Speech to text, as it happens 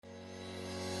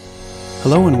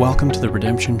Hello and welcome to the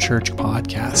Redemption Church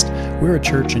podcast. We're a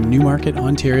church in Newmarket,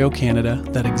 Ontario, Canada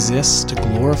that exists to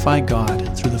glorify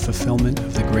God through the fulfillment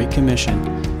of the Great Commission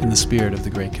in the spirit of the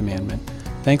Great Commandment.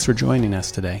 Thanks for joining us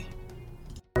today.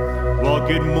 Well,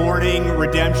 good morning,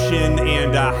 Redemption,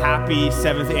 and happy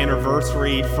 7th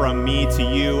anniversary from me to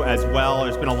you as well.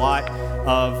 There's been a lot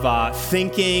of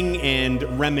thinking and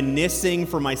reminiscing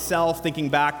for myself, thinking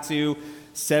back to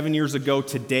 7 years ago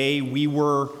today. We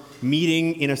were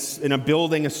meeting in a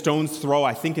building a stone's throw,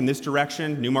 I think in this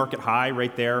direction, Newmarket High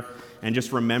right there, and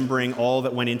just remembering all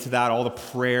that went into that, all the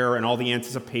prayer and all the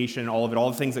anticipation, all of it,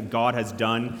 all the things that God has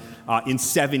done in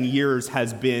 7 years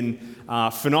has been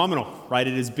phenomenal, right?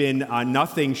 It has been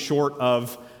nothing short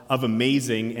of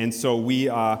amazing, and so we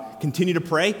continue to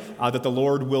pray that the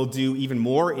Lord will do even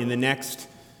more in the next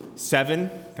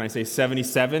 77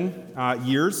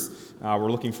 years. We're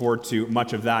looking forward to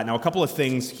much of that. Now, a couple of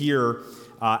things here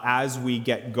as we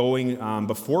get going,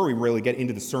 before we really get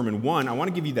into the sermon. One, I want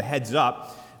to give you the heads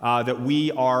up that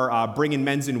we are bringing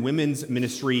men's and women's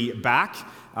ministry back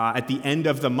at the end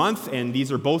of the month, and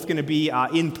these are both going to be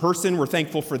in person. We're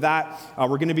thankful for that.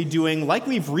 We're going to be doing, like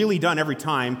we've really done every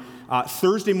time,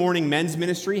 Thursday morning men's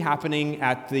ministry happening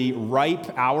at the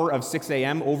ripe hour of 6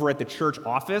 a.m. over at the church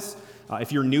office.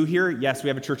 If you're new here, yes, we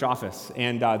have a church office,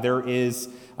 and there is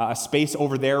a space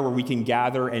over there where we can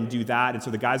gather and do that. And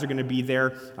so the guys are going to be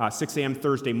there 6 a.m.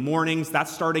 Thursday mornings.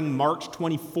 That's starting March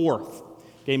 24th.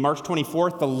 Okay, March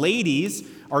 24th. The ladies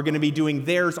are going to be doing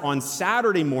theirs on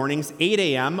Saturday mornings, 8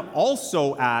 a.m.,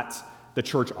 also at the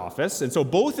church office. And so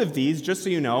both of these, just so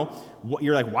you know,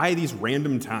 you're like, why are these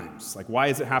random times? Like, why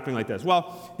is it happening like this?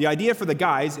 Well, the idea for the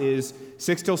guys is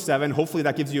 6 till 7. Hopefully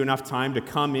that gives you enough time to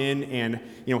come in and,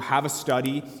 have a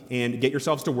study and get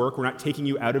yourselves to work. We're not taking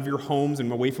you out of your homes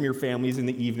and away from your families in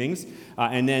the evenings.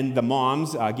 And then the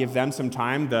moms, give them some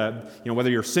time. Whether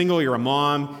you're single, you're a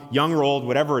mom, young or old,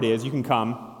 whatever it is, you can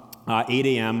come 8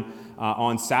 a.m.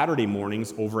 On Saturday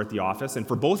mornings over at the office. And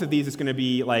for both of these, it's going to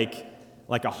be like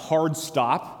a hard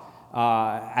stop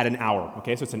at an hour,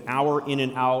 okay? So it's an hour in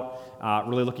and out.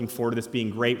 Really looking forward to this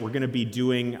being great. We're going to be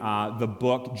doing the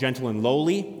book Gentle and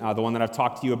Lowly, the one that I've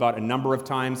talked to you about a number of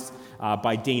times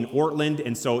by Dane Ortland.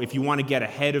 And so if you want to get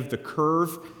ahead of the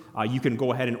curve, you can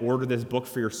go ahead and order this book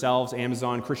for yourselves,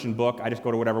 Amazon, Christian book. I just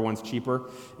go to whatever one's cheaper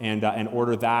and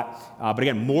order that. But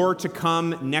again, more to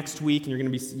come next week, and you're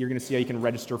going to see how you can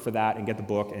register for that and get the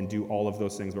book and do all of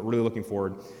those things. But really looking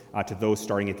forward to those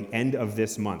starting at the end of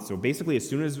this month. So basically, as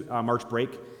soon as March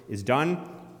break is done,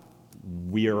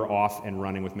 we are off and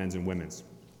running with men's and women's.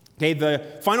 Okay,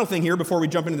 the final thing here before we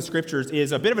jump into the scriptures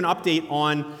is a bit of an update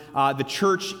on the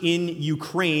church in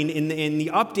Ukraine, and the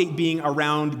update being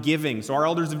around giving. So our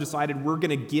elders have decided we're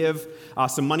going to give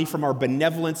some money from our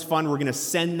benevolence fund. We're going to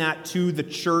send that to the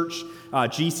church.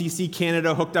 GCC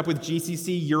Canada hooked up with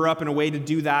GCC Europe in a way to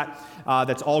do that.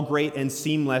 That's all great and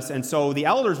seamless. And so the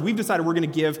elders, we've decided we're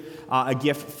going to give a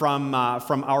gift from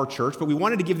our church, but we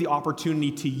wanted to give the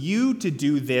opportunity to you to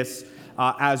do this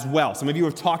as well. Some of you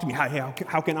have talked to me,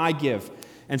 how can I give?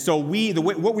 And so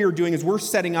what we are doing is we're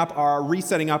resetting up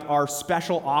our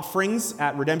special offerings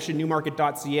at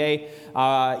redemptionnewmarket.ca,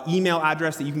 email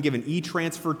address that you can give an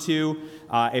e-transfer to.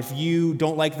 If you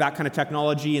don't like that kind of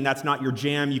technology and that's not your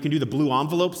jam, you can do the blue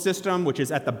envelope system, which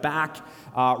is at the back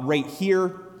right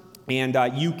here. And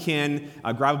you can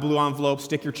grab a blue envelope,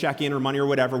 stick your check in or money or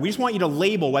whatever. We just want you to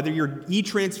label, whether you're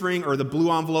e-transferring or the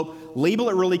blue envelope, label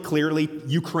it really clearly,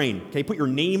 Ukraine. Okay, put your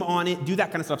name on it, do that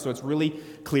kind of stuff so it's really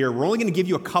clear. We're only going to give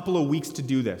you a couple of weeks to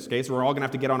do this. Okay, so we're all going to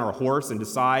have to get on our horse and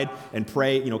decide and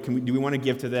pray. Do we want to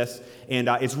give to this? And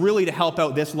it's really to help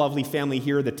out this lovely family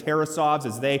here, the Tarasovs,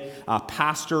 as they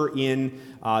pastor in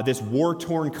this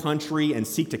war-torn country and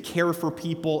seek to care for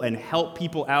people and help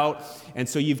people out. And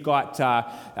so you've got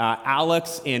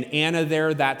Alex and Anna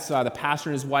there. That's the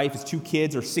pastor and his wife. His two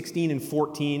kids are 16 and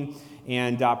 14.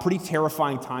 And pretty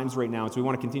terrifying times right now. So we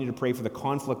want to continue to pray for the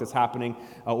conflict that's happening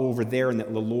over there and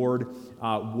that the Lord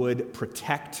would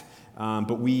protect.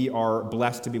 But we are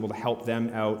blessed to be able to help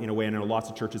them out in a way. I know lots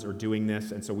of churches are doing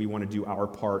this, and so we want to do our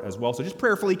part as well. So just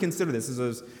prayerfully consider this.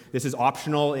 This is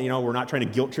optional. We're not trying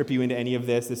to guilt trip you into any of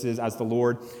this. This is as the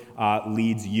Lord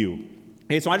leads you.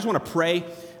 Okay, so I just want to pray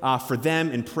for them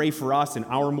and pray for us in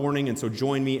our morning. And so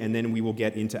join me, and then we will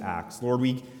get into Acts. Lord,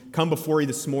 we come before you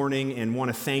this morning and want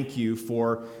to thank you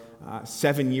for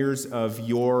 7 years of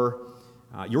your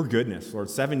goodness, Lord.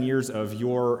 7 years of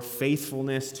your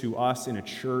faithfulness to us in a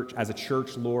church, as a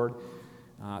church, Lord.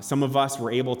 Some of us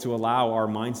were able to allow our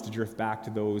minds to drift back to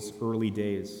those early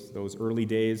days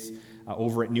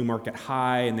over at Newmarket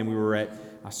High, and then we were at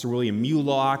Sir William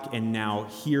Mulock, and now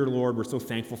here, Lord. We're so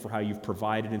thankful for how you've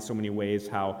provided in so many ways,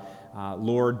 how,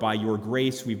 Lord, by your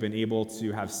grace, we've been able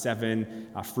to have 7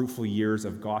 fruitful years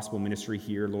of gospel ministry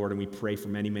here, Lord, and we pray for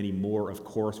many, many more, of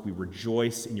course. We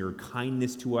rejoice in your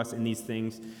kindness to us in these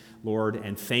things, Lord,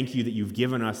 and thank you that you've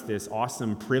given us this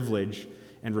awesome privilege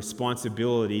and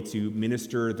responsibility to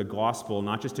minister the gospel,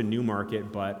 not just to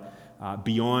Newmarket, but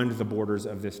beyond the borders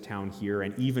of this town here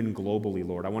and even globally,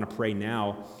 Lord. I want to pray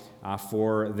now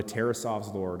for the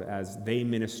Tarasovs, Lord, as they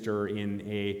minister in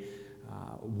a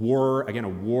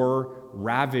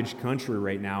war-ravaged country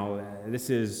right now. This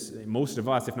is, most of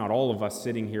us, if not all of us,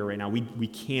 sitting here right now, we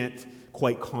can't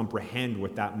quite comprehend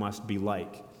what that must be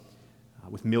like.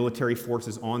 With military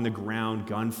forces on the ground,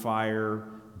 gunfire,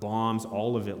 bombs,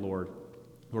 all of it, Lord.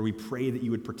 Lord, we pray that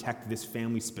you would protect this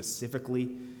family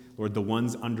specifically. Lord, the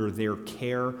ones under their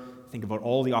care. Think about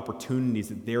all the opportunities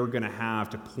that they're going to have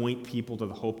to point people to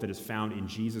the hope that is found in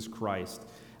Jesus Christ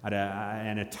at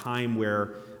a time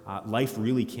where life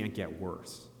really can't get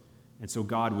worse. And so,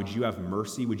 God, would you have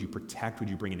mercy? Would you protect? Would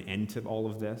you bring an end to all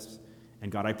of this?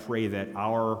 And God, I pray that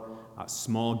our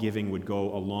small giving would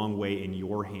go a long way in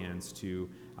your hands to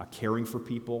caring for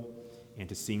people and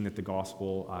to seeing that the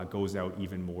gospel goes out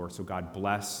even more. So God,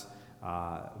 bless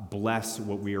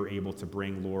what we are able to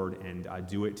bring, Lord, and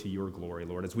do it to your glory,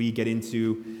 Lord. As we get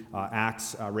into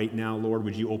Acts right now, Lord,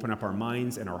 would you open up our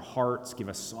minds and our hearts, give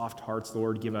us soft hearts,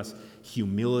 Lord, give us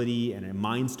humility and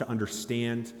minds to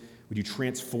understand. Would you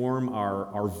transform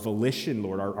our volition,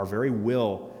 Lord, our very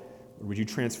will? Would you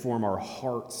transform our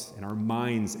hearts and our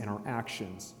minds and our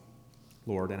actions,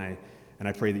 Lord? And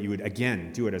I pray that you would,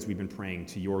 again, do it as we've been praying,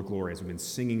 to your glory, as we've been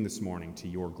singing this morning, to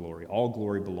your glory. All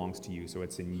glory belongs to you. So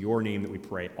it's in your name that we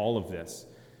pray all of this.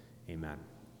 Amen.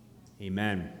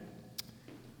 Amen.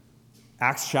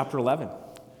 Acts chapter 11.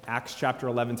 Acts chapter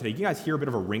 11 today. You guys hear a bit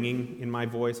of a ringing in my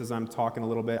voice as I'm talking a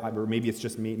little bit? Or maybe it's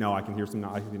just me. No, I can hear some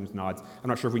nods. I'm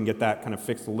not sure if we can get that kind of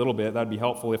fixed a little bit. That'd be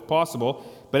helpful if possible.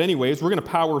 But anyways, we're going to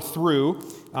power through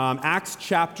Acts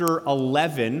chapter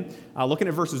 11, looking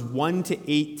at verses 1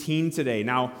 to 18 today.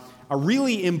 Now, a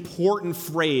really important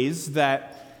phrase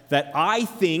that I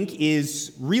think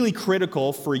is really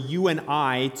critical for you and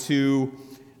I to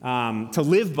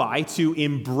live by, to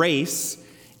embrace,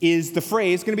 is the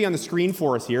phrase, going to be on the screen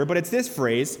for us here, but it's this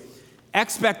phrase: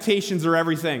 expectations are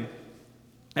everything.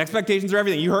 Expectations are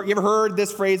everything. You ever heard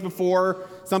this phrase before?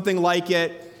 Something like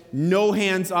it. No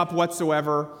hands up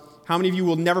whatsoever. How many of you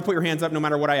will never put your hands up no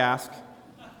matter what I ask?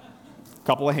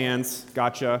 Couple of hands.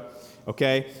 Gotcha.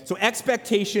 Okay. So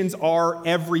expectations are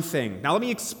everything. Now let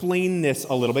me explain this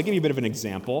a little bit. Give you a bit of an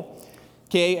example.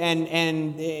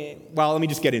 Okay, well, let me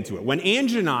just get into it. When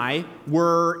Ange and I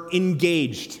were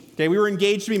engaged, okay, we were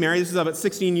engaged to be married. This is about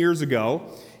 16 years ago,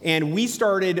 and we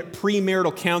started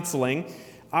premarital counseling.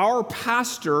 Our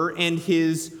pastor and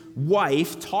his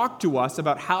wife talked to us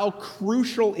about how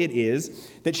crucial it is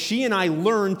that she and I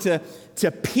learn to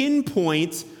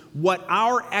pinpoint what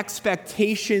our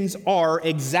expectations are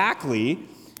exactly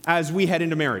as we head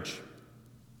into marriage.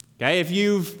 Okay, if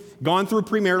you've gone through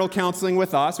premarital counseling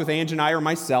with us, with Ange and I or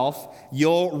myself,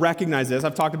 you'll recognize this.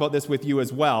 I've talked about this with you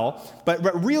as well.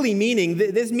 But really meaning,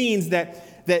 this means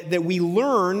that we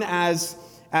learn as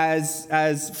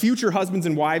future husbands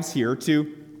and wives here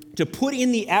to put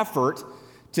in the effort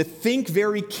to think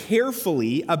very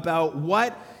carefully about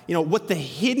what the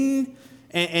hidden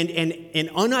and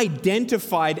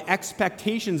unidentified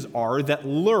expectations are that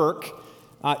lurk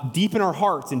deep in our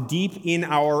hearts and deep in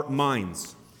our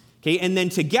minds. Okay, and then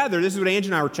together, this is what Ange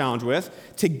and I were challenged with,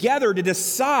 together to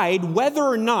decide whether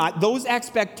or not those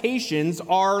expectations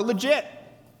are legit.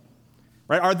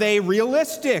 Right? Are they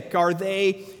realistic? Are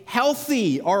they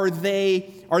healthy? Are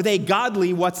they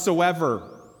godly whatsoever?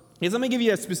 Okay, so let me give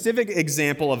you a specific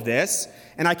example of this,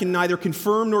 and I can neither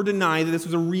confirm nor deny that this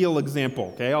was a real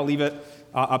example. Okay, I'll leave it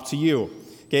up to you.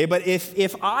 Okay, but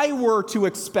if I were to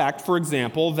expect, for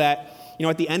example, that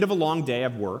at the end of a long day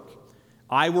of work,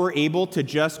 I were able to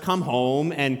just come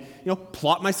home and,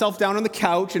 plop myself down on the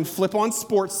couch and flip on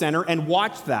SportsCenter and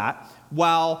watch that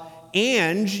while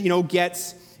Ange,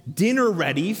 gets dinner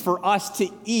ready for us to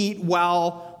eat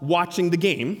while watching the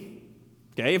game.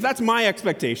 Okay, if that's my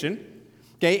expectation.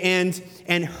 Okay,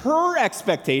 and her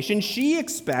expectation, she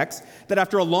expects that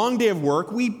after a long day of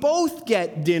work, we both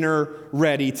get dinner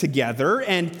ready together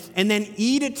and then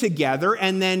eat it together,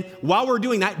 and then while we're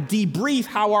doing that, debrief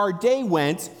how our day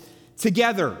went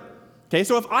together. Okay,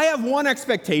 so if I have one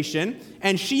expectation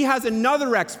and she has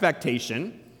another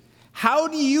expectation, how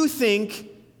do you think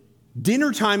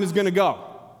dinner time is going to go?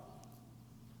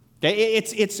 Okay,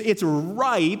 it's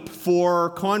ripe for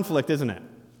conflict, isn't it?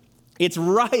 It's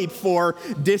ripe for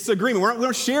disagreement. We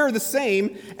don't share the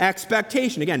same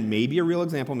expectation. Again, maybe a real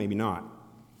example, maybe not.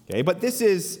 Okay, but this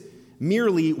is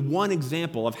merely one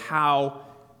example of how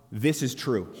this is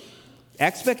true.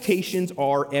 Expectations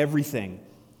are everything.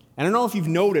 And I don't know if you've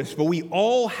noticed, but we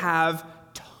all have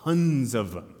tons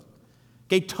of them.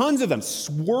 Okay, tons of them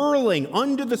swirling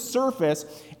under the surface,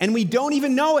 and we don't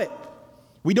even know it.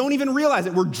 We don't even realize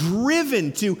it. We're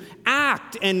driven to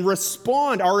act and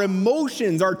respond. Our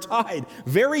emotions are tied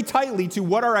very tightly to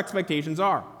what our expectations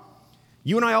are.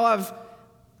 You and I all have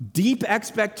deep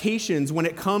expectations when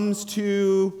it comes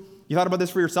to, you thought about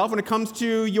this for yourself, when it comes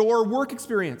to your work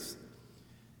experience.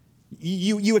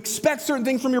 You expect certain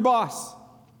things from your boss.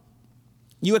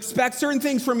 You expect certain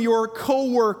things from your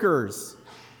coworkers.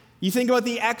 You think about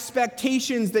the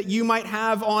expectations that you might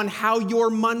have on how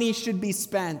your money should be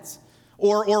spent,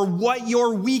 or what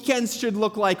your weekends should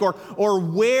look like, or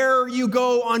where you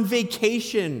go on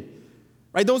vacation.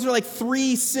 Right? Those are like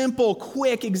three simple,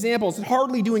 quick examples,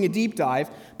 hardly doing a deep dive,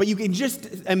 but you can just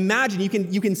imagine,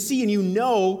 you can see and you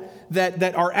know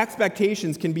that our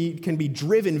expectations can be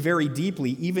driven very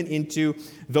deeply, even into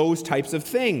those types of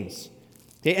things.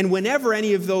 Okay? And whenever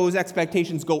any of those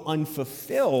expectations go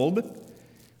unfulfilled,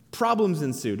 problems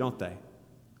ensue, don't they?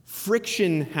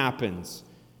 Friction happens.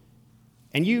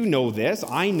 And you know this,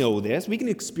 I know this. We can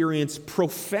experience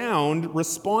profound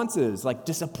responses like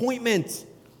disappointment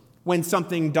when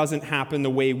something doesn't happen the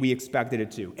way we expected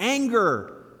it to.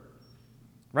 Anger,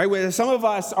 right? Where some of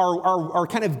us are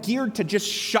kind of geared to just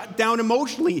shut down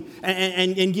emotionally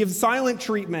and give silent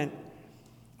treatment.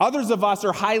 Others of us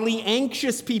are highly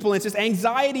anxious people. It's just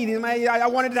anxiety. I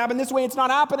want it to happen this way. It's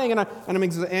not happening. And I'm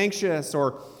anxious.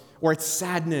 Or it's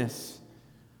sadness.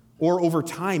 Or over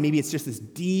time, maybe it's just this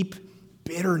deep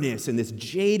bitterness and this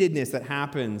jadedness that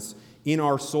happens in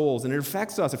our souls. And it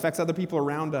affects us, affects other people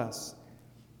around us.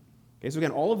 Okay, so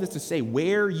again, all of this to say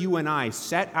where you and I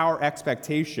set our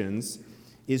expectations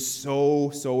is so,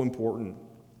 so important.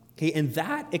 Okay, and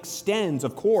that extends,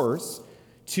 of course,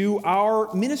 to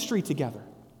our ministry together.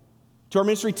 To our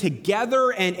ministry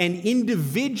together and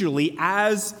individually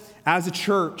as a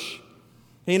church.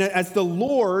 And as the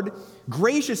Lord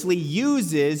graciously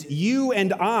uses you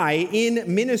and I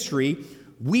in ministry,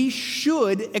 we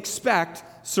should expect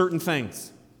certain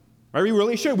things. Right? We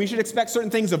really should. We should expect certain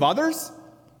things of others.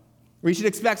 We should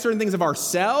expect certain things of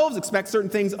ourselves, expect certain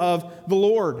things of the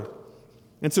Lord.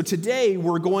 And so today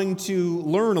we're going to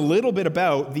learn a little bit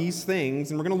about these things,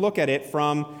 and we're going to look at it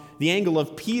from the angle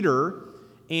of Peter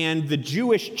and the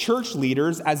Jewish church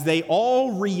leaders as they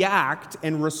all react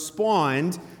and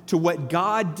respond to what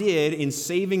God did in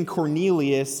saving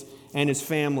Cornelius and his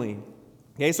family.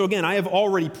 Okay, so again, I have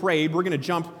already prayed. We're going to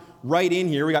jump right in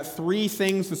here. We got three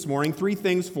things this morning, three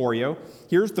things for you.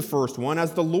 Here's the first one.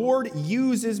 As the Lord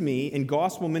uses me in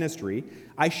gospel ministry,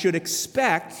 I should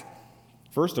expect,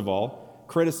 first of all,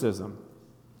 criticism.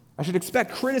 I should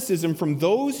expect criticism from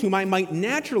those whom I might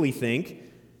naturally think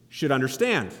should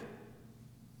understand.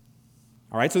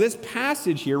 All right, so this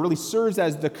passage here really serves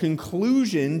as the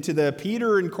conclusion to the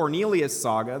Peter and Cornelius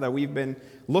saga that we've been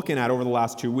looking at over the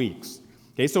last 2 weeks.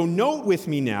 Okay, so note with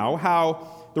me now how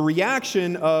the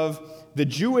reaction of the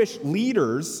Jewish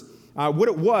leaders, what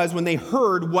it was when they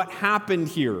heard what happened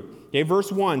here. Okay, verse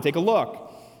 1, take a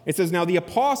look. It says, "Now the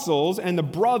apostles and the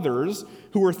brothers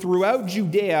who were throughout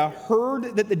Judea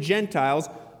heard that the Gentiles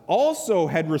also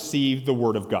had received the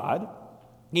word of God,"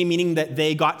 okay, meaning that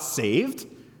they got saved.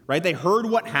 Right? They heard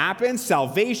what happened,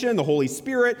 salvation, the Holy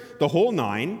Spirit, the whole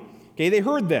nine. Okay, they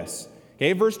heard this.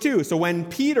 Okay, verse 2. So when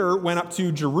Peter went up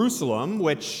to Jerusalem,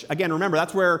 which, again, remember,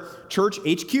 that's where church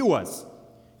HQ was.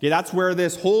 Okay, that's where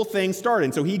this whole thing started.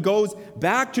 And so he goes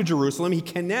back to Jerusalem. He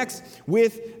connects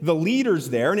with the leaders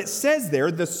there. And it says there,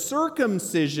 the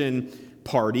circumcision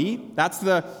party, that's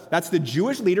the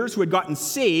Jewish leaders who had gotten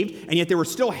saved, and yet they were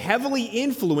still heavily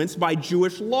influenced by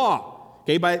Jewish law.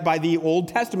 Okay, by the Old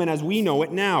Testament as we know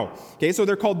it now. Okay, so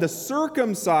they're called the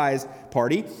circumcised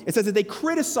party. It says that they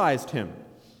criticized him.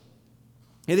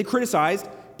 Okay, they criticized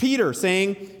Peter,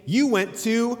 saying, "You went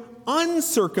to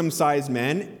uncircumcised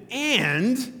men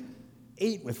and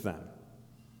ate with them."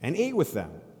 And ate with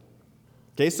them.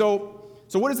 Okay, so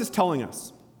what is this telling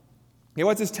us? Okay,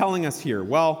 what's this telling us here?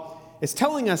 Well, it's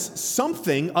telling us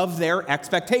something of their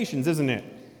expectations, isn't it?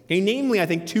 Okay, namely, I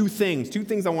think two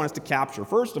things I want us to capture.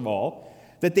 First of all,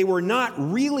 that they were not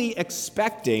really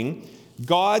expecting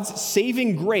God's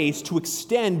saving grace to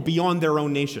extend beyond their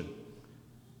own nation.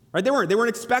 Right? They weren't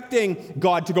expecting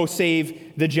God to go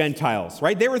save the Gentiles.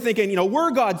 Right? They were thinking,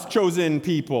 we're God's chosen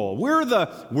people. We're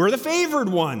the favored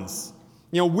ones.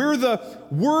 We're the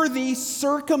worthy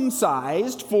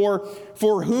circumcised for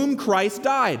whom Christ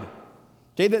died.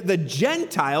 Okay, the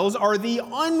Gentiles are the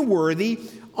unworthy,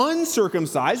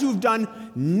 uncircumcised who've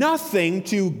done nothing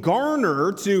to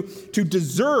garner, to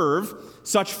deserve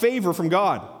such favor from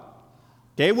God.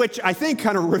 Okay, which I think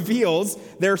kind of reveals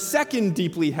their second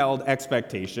deeply held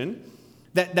expectation,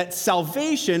 that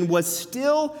salvation was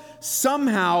still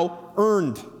somehow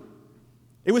earned.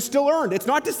 It was still earned. It's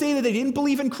not to say that they didn't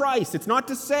believe in Christ. It's not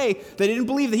to say they didn't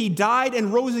believe that he died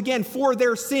and rose again for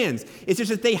their sins. It's just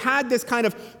that they had this kind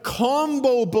of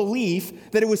combo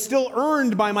belief that it was still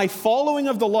earned by my following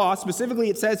of the law. Specifically,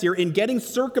 it says here, in getting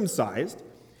circumcised.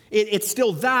 It's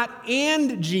still that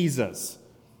and Jesus.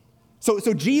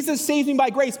 So Jesus saves me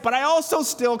by grace, but I also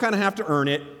still kind of have to earn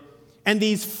it. And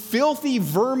these filthy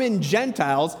vermin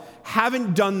Gentiles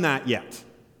haven't done that yet.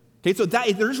 Okay, so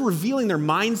they're just revealing their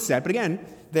mindset, but again,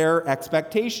 their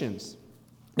expectations.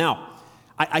 Now,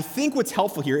 I think what's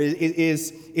helpful here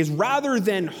is rather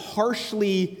than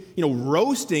harshly,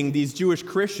 roasting these Jewish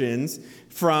Christians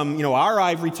from, our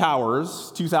ivory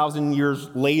towers 2,000 years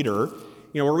later,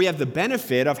 where we have the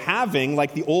benefit of having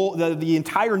like the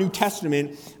entire New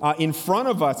Testament in front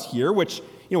of us here, which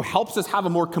helps us have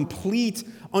a more complete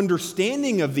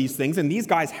understanding of these things, and these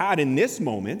guys had in this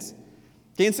moment.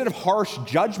 Okay, instead of harsh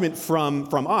judgment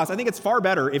from us, I think it's far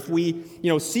better if we,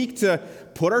 seek to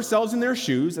put ourselves in their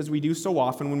shoes, as we do so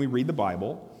often when we read the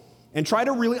Bible, and try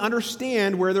to really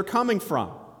understand where they're coming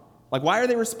from. Like, why are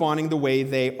they responding the way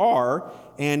they are,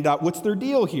 and what's their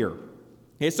deal here?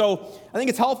 Okay, so I think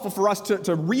it's helpful for us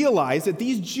to realize that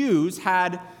these Jews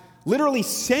had literally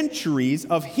centuries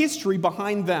of history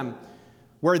behind them,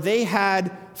 where they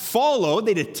had followed,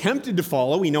 they'd attempted to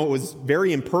follow, we know it was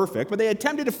very imperfect, but they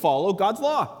attempted to follow God's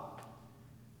law,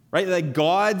 right? Like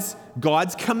God's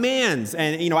commands.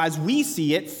 And, as we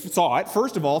saw it,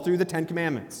 first of all, through the Ten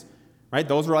Commandments, right?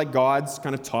 Those were like God's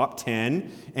kind of top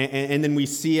 10. And then we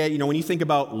see it, when you think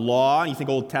about law, and you think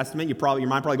Old Testament, your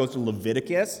mind probably goes to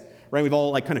Leviticus, right? We've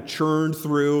all like kind of churned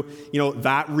through,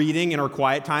 that reading in our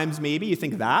quiet times maybe. You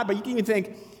think that, but you can even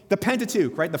think the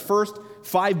Pentateuch, right? The first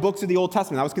 5 books of the Old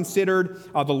Testament. That was considered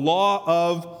the law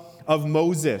of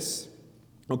Moses.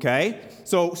 Okay?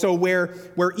 So where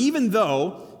even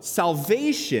though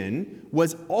salvation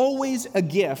was always a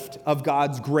gift of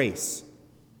God's grace.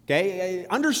 Okay?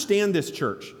 Understand this,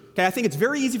 church. Okay? I think it's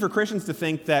very easy for Christians to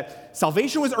think that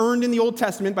salvation was earned in the Old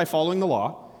Testament by following the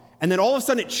law, and then all of a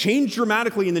sudden it changed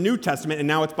dramatically in the New Testament, and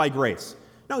now it's by grace.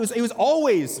 No, it was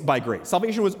always by grace.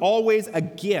 Salvation was always a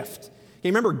gift. Okay,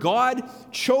 remember, God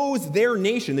chose their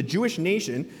nation, the Jewish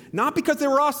nation, not because they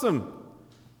were awesome.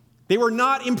 They were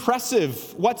not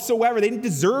impressive whatsoever. They didn't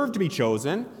deserve to be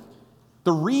chosen.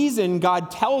 The reason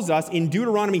God tells us in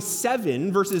Deuteronomy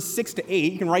 7, verses 6 to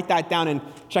 8, you can write that down and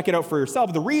check it out for yourself.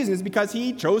 But the reason is because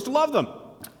he chose to love them.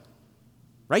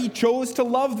 Right? He chose to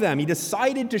love them. He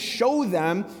decided to show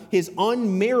them his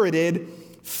unmerited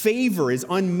favor, his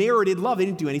unmerited love. They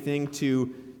didn't do anything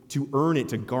to earn it,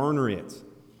 to garner it.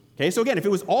 Okay, so again, if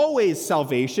it was always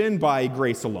salvation by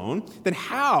grace alone, then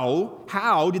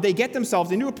how did they get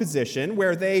themselves into a position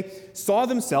where they saw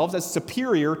themselves as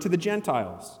superior to the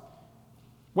Gentiles?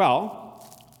 Well,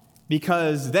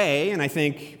 because they, and I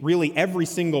think really every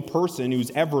single person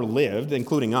who's ever lived,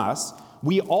 including us,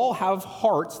 we all have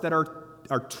hearts that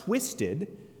are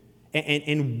twisted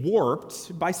and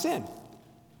warped by sin.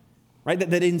 Right?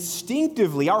 That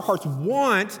instinctively our hearts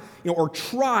want, or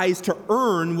tries to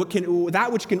earn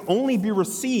that which can only be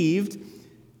received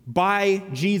by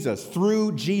Jesus,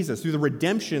 through the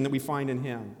redemption that we find in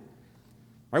him.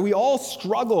 Right? We all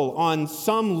struggle on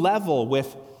some level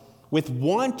with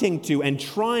wanting to and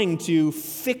trying to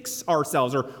fix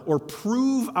ourselves or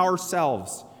prove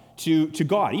ourselves to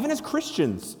God. Even as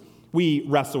Christians, we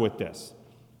wrestle with this.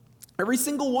 Every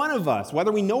single one of us,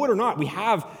 whether we know it or not, we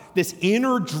have this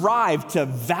inner drive to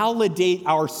validate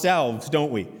ourselves,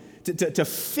 don't we? To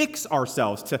fix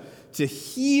ourselves, to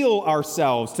heal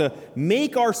ourselves, to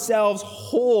make ourselves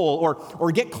whole,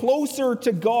 or get closer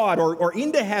to God, or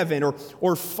into heaven,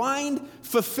 or find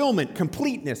fulfillment,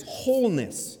 completeness,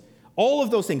 wholeness, all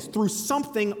of those things through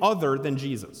something other than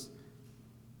Jesus.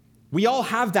 We all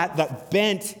have that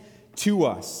bent to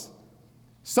us.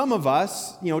 Some of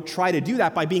us, try to do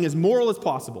that by being as moral as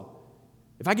possible.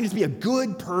 If I can just be a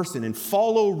good person and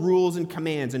follow rules and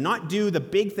commands and not do the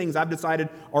big things I've decided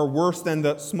are worse than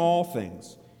the small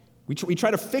things. We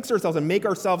try to fix ourselves and make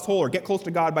ourselves whole or get close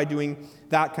to God by doing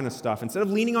that kind of stuff instead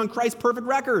of leaning on Christ's perfect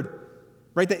record,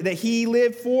 right? That he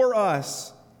lived for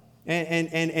us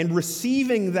and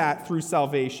receiving that through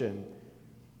salvation.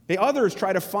 The others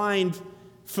try to find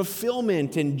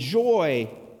fulfillment and joy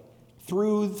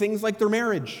through things like their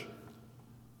marriage.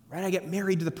 Right? I get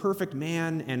married to the perfect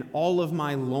man and all of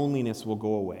my loneliness will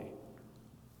go away.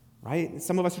 Right?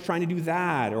 Some of us are trying to do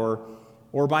that, or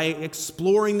by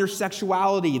exploring their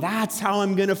sexuality. That's how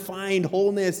I'm going to find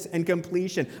wholeness and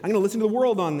completion. I'm going to listen to the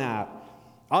world on that.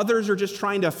 Others are just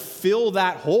trying to fill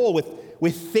that hole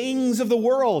with things of the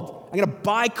world. I'm going to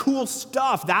buy cool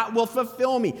stuff. That will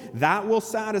fulfill me. That will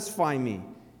satisfy me.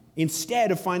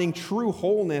 Instead of finding true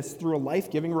wholeness through a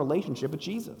life-giving relationship with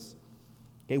Jesus.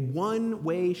 Okay, one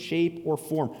way, shape, or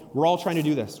form. We're all trying to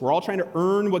do this. We're all trying to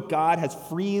earn what God has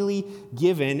freely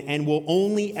given and will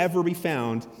only ever be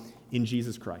found in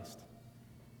Jesus Christ.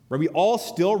 Right? We all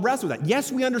still wrestle with that.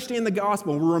 Yes, we understand the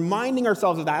gospel. We're reminding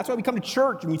ourselves of that. That's why we come to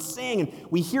church and we sing and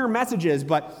we hear messages.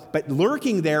 But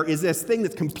lurking there is this thing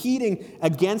that's competing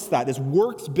against that, this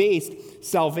works-based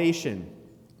salvation.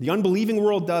 The unbelieving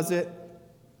world does it.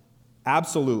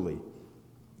 Absolutely.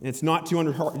 And it's not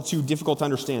too difficult to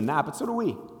understand that, but so do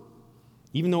we.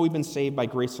 Even though we've been saved by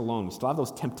grace alone, we still have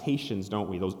those temptations, don't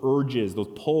we? Those urges, those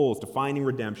pulls to finding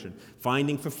redemption,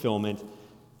 finding fulfillment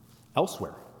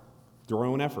elsewhere through our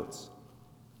own efforts.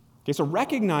 Okay, so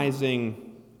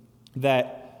recognizing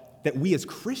that we as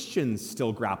Christians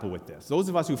still grapple with this. Those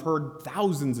of us who've heard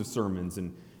thousands of sermons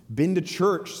and been to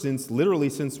church since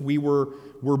we were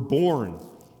born,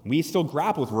 we still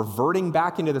grapple with reverting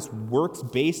back into this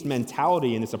works-based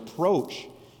mentality and this approach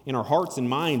in our hearts and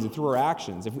minds and through our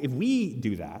actions. If we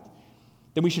do that,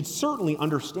 then we should certainly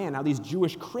understand how these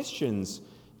Jewish Christians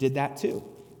did that too.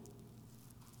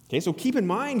 Okay, so keep in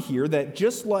mind here that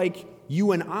just like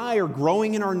you and I are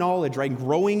growing in our knowledge, right,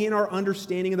 growing in our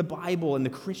understanding of the Bible and the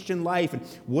Christian life and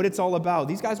what it's all about,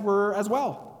 these guys were as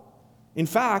well. In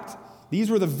fact, these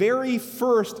were the very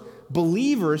first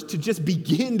believers to just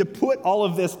begin to put all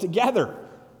of this together.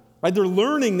 Right? They're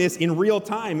learning this in real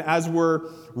time as we're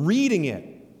reading it.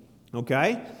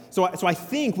 Okay? So I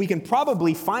think we can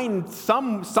probably find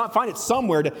it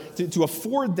somewhere to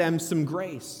afford them some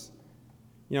grace.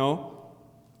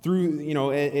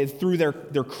 Through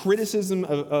their criticism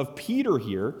of Peter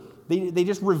here, they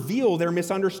just reveal their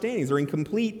misunderstandings, their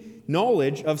incomplete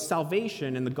knowledge of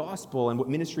salvation and the gospel and what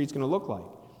ministry is going to look like.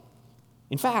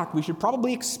 In fact, we should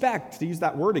probably expect, to use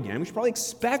that word again, we should probably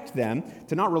expect them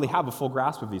to not really have a full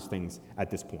grasp of these things at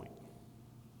this point.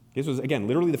 This was, again,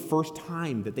 literally the first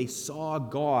time that they saw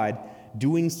God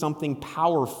doing something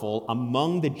powerful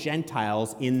among the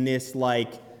Gentiles in this,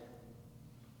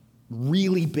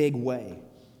 really big way.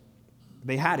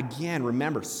 They had, again,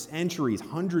 remember, centuries,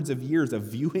 hundreds of years of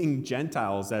viewing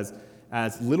Gentiles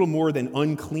as little more than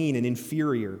unclean and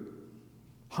inferior.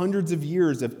 Hundreds of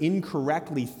years of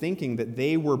incorrectly thinking that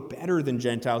they were better than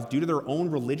Gentiles due to their own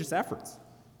religious efforts,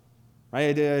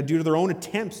 right? Due to their own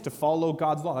attempts to follow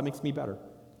God's law. That makes me better.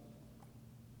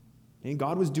 And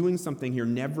God was doing something here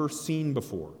never seen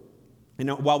before. And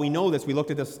while we know this, we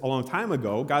looked at this a long time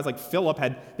ago. Guys like Philip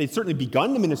they'd certainly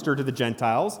begun to minister to the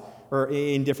Gentiles or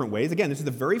in different ways. Again, this is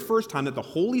the very first time that the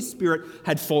Holy Spirit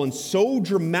had fallen so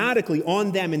dramatically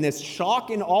on them in this shock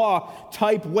and awe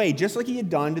type way, just like he had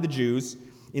done to the Jews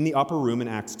in the upper room in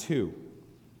Acts 2.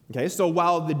 Okay, so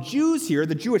while the Jews here,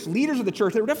 the Jewish leaders of the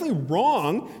church, they were definitely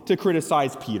wrong to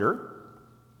criticize Peter,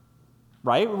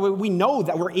 right? We know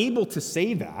that we're able to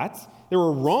say that. They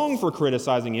were wrong for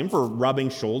criticizing him, for rubbing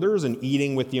shoulders and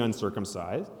eating with the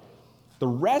uncircumcised. The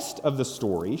rest of the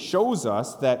story shows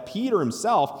us that Peter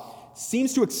himself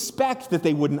seems to expect that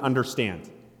they wouldn't understand.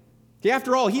 Okay,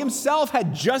 after all, he himself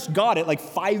had just got it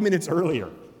 5 minutes earlier.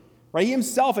 Right? He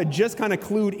himself had just kind of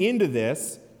clued into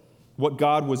this, what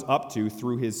God was up to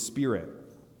through his Spirit.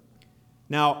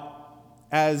 Now,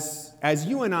 as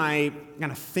you and I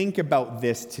kind of think about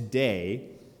this today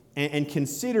and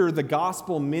consider the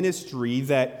gospel ministry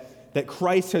that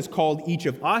Christ has called each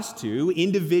of us to,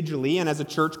 individually and as a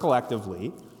church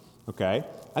collectively, okay,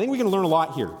 I think we can learn a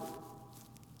lot here.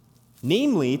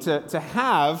 Namely, to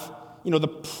have, the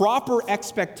proper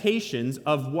expectations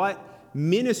of what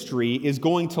ministry is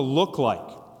going to look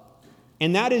like.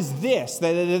 And that is this,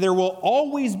 that there will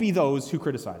always be those who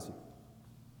criticize you.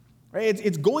 Right?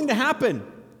 It's going to happen.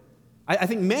 I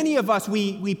think many of us,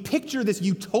 we picture this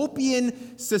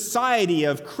utopian society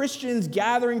of Christians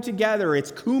gathering together.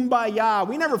 It's kumbaya.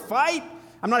 We never fight.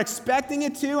 I'm not expecting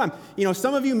it to.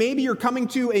 Some of you, maybe you're coming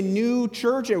to a new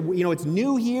church. It's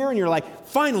new here, and you're like,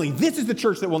 finally, this is the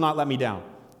church that will not let me down.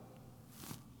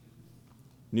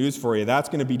 News for you, that's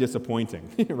going to be disappointing,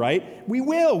 right? We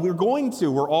will. We're going to.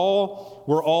 We're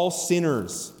all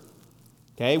sinners.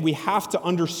 Okay? We have to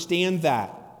understand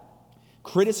that.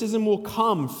 Criticism will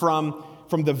come from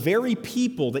the very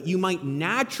people that you might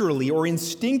naturally or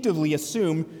instinctively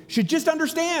assume should just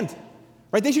understand.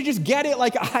 right? They should just get it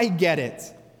like I get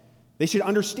it. They should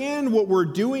understand what we're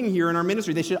doing here in our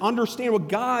ministry. They should understand what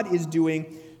God is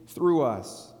doing through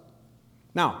us.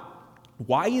 Now,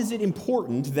 why is it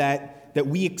important that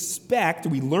we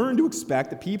learn to expect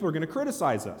that people are going to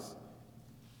criticize us?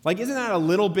 Like, isn't that a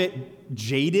little bit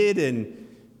jaded and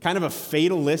kind of a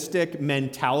fatalistic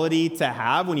mentality to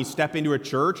have when you step into a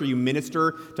church or you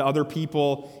minister to other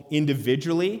people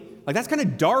individually? Like, that's kind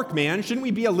of dark, man. Shouldn't we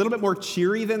be a little bit more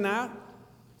cheery than that?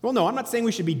 Well, no, I'm not saying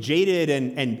we should be jaded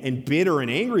and bitter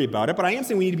and angry about it, but I am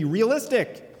saying we need to be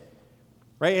realistic,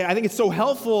 right? I think it's so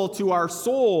helpful to our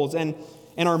souls and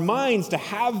our minds to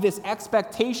have this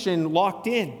expectation locked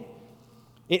in.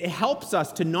 It helps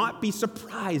us to not be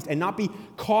surprised and not be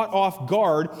caught off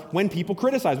guard when people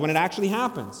criticize, when it actually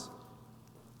happens.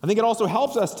 I think it also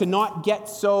helps us to not get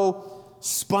so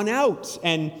spun out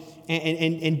and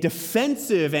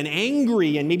defensive and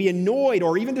angry and maybe annoyed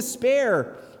or even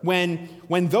despair when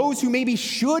those who maybe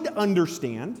should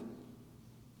understand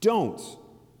don't,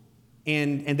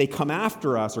 and they come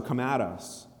after us or come at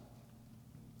us.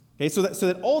 Okay, so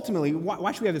that ultimately,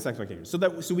 why should we have this expectation?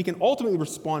 So we can ultimately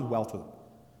respond well to them.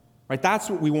 Right? That's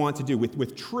what we want to do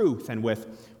with truth and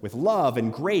with love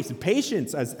and grace and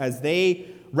patience as they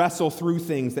wrestle through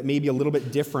things that may be a little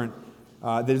bit different,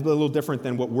 that is a little different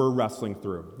than what we're wrestling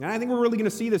through. And I think we're really going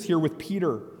to see this here with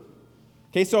Peter.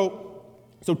 Okay, so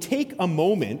take a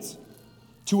moment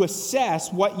to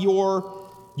assess what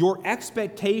your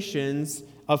expectations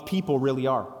of people really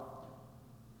are.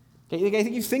 Okay, I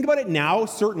think you think about it now,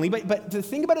 certainly, but to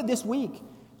think about it this week,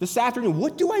 this afternoon.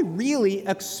 What do I really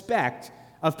expect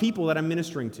of people that I'm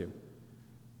ministering to?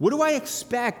 What do I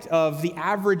expect of the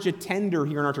average attender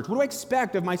here in our church? What do I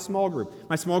expect of my small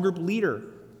group leader,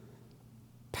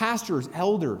 pastors,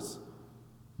 elders?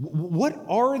 What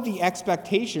are the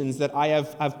expectations that I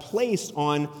have placed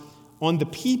on the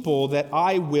people that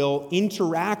I will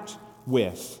interact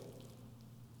with?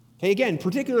 Okay, again,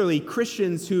 particularly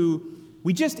Christians who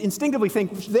we just instinctively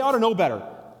think they ought to know better.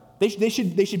 They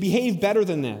should behave better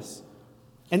than this.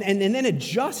 And then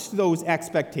adjust those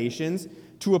expectations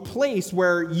to a place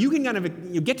where you can kind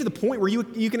of get to the point where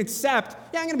you can accept,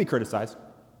 yeah, I'm going to be criticized.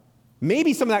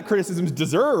 Maybe some of that criticism is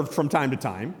deserved from time to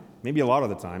time, maybe a lot of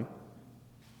the time.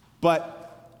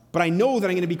 But I know that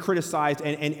I'm going to be criticized,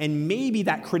 and maybe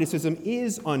that criticism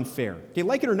is unfair. Okay,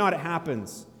 like it or not, it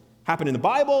happens. Happened in the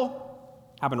Bible,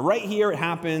 happened right here, it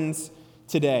happens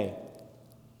today.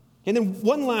 And then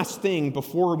one last thing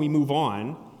before we move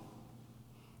on.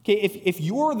 Okay, if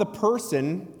you're the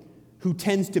person who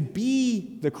tends to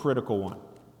be the critical one,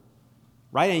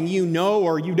 right, and you know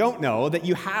or you don't know that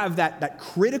you have that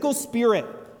critical spirit,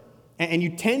 and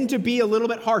you tend to be a little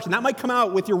bit harsh, and that might come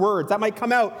out with your words, that might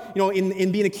come out,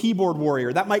 in being a keyboard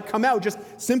warrior, that might come out just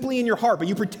simply in your heart, but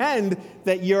you pretend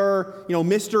that you're,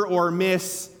 Mr. or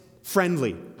Miss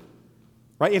Friendly,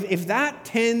 right? If that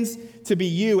tends to be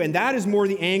you, and that is more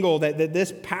the angle that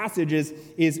this passage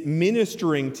is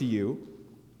ministering to you,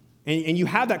 and you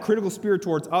have that critical spirit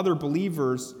towards other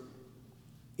believers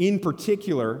in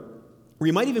particular, or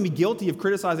you might even be guilty of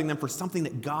criticizing them for something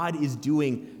that God is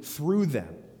doing through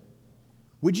them.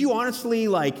 Would you honestly,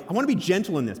 I want to be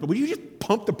gentle in this, but would you just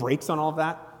pump the brakes on all of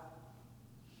that?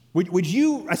 Would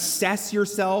you assess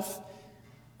yourself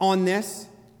on this?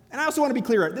 And I also want to be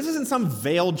clear, this isn't some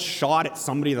veiled shot at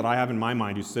somebody that I have in my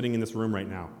mind who's sitting in this room right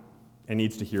now and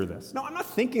needs to hear this. No, I'm not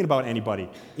thinking about anybody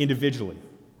individually.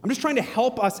 I'm just trying to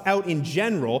help us out in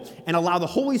general and allow the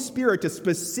Holy Spirit to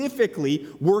specifically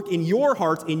work in your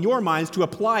hearts, in your minds, to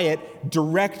apply it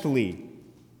directly.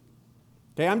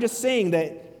 Okay, I'm just saying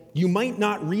that you might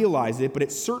not realize it, but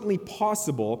it's certainly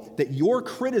possible that your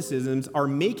criticisms are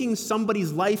making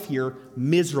somebody's life here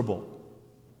miserable.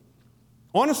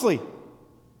 Honestly,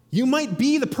 you might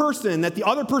be the person that the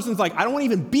other person's like, I don't want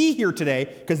to even be here today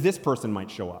because this person might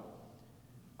show up.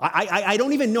 I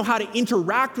don't even know how to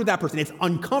interact with that person. It's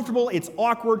uncomfortable. It's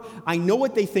awkward. I know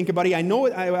what they think about me. I know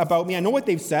about me. I know what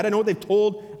they've said. I know what they've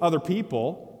told other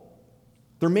people.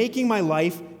 They're making my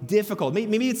life difficult.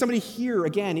 Maybe it's somebody here,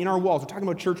 again, in our walls. We're talking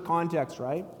about church context,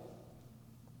 right?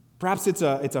 Perhaps it's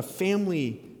a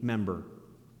family member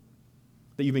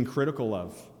that you've been critical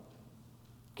of.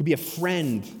 It could be a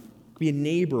friend. It could be a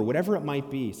neighbor, whatever it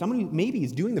might be. Someone who maybe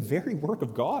is doing the very work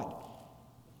of God.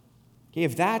 Okay,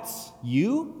 if that's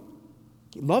you,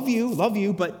 love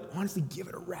you, but honestly, give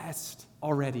it a rest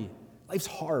already. Life's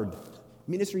hard.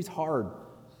 Ministry's hard.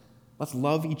 Let's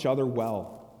love each other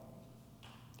well.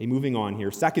 Okay, moving on here.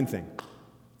 Second thing.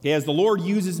 Okay, as the Lord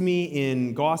uses me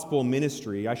in gospel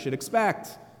ministry, I should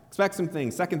expect some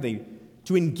things. Second thing,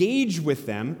 to engage with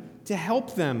them to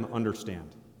help them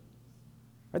understand.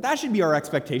 Right? That should be our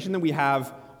expectation that we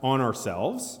have on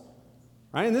ourselves.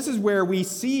 Right? And this is where we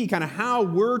see kind of how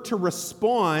we're to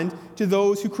respond to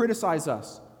those who criticize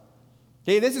us.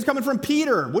 Okay, this is coming from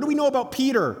Peter. What do we know about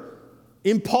Peter?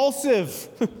 Impulsive.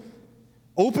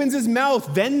 Opens his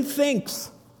mouth, then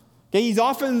thinks. Okay, he's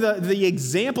often the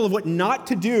example of what not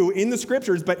to do in the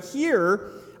scriptures, but here,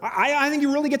 I think he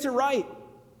really gets it right.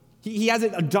 He has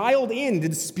it dialed in.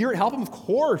 Did the Spirit help him? Of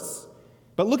course.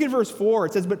 But look at verse 4.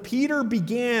 It says, "But Peter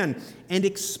began and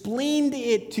explained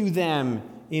it to them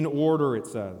in order," it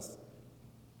says.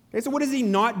 Okay, so what does he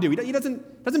not do? He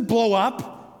doesn't blow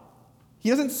up. He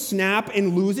doesn't snap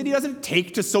and lose it. He doesn't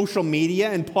take to social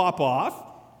media and pop off.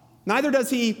 Neither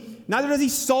does he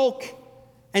sulk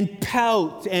and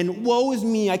pout and woe is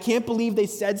me. I can't believe they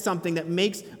said something that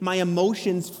makes my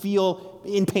emotions feel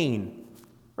in pain.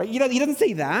 Right? He doesn't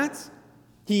say that.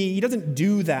 He doesn't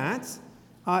do that.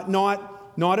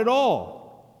 Not at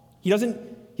all. He doesn't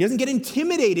get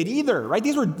intimidated either. Right?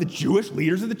 These were the Jewish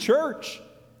leaders of the church.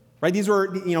 Right? These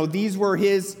were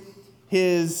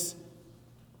his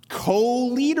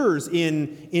co-leaders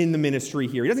in the ministry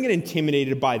here. He doesn't get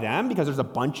intimidated by them because there's a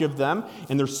bunch of them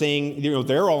and they're saying,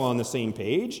 they're all on the same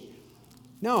page.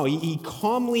 No, he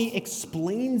calmly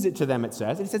explains it to them, it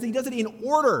says. And it says he does it in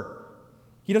order.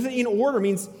 He does it in order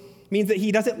means that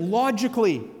he does it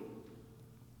logically.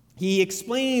 He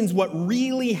explains what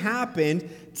really happened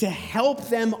to help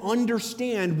them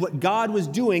understand what God was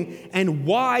doing and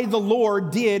why the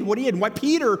Lord did what he did, and why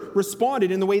Peter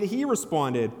responded in the way that he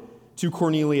responded to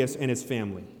Cornelius and his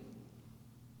family.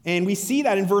 And we see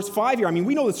that in verse 5 here. I mean,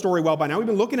 we know the story well by now. We've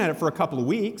been looking at it for a couple of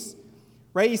weeks.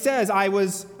 Right? He says, I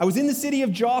was in the city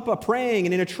of Joppa praying,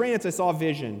 and in a trance I saw a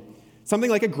vision.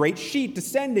 Something like a great sheet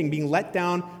descending, being let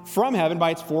down from heaven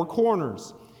by its four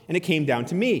corners. And it came down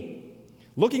to me.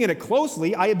 Looking at it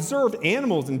closely, I observed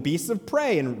animals and beasts of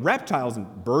prey and reptiles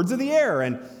and birds of the air.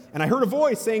 And I heard a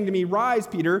voice saying to me, "Rise,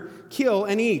 Peter, kill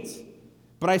and eat."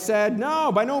 But I said,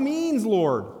 "No, by no means,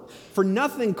 Lord, for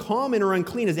nothing common or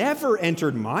unclean has ever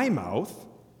entered my mouth."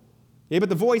 Yeah, but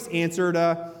the voice answered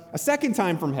a second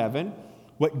time from heaven,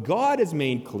 "What God has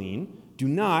made clean, do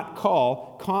not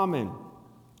call common."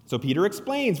 So Peter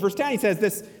explains. Verse 10, he says,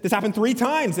 this happened 3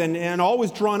 times, and all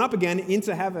was drawn up again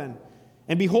into heaven.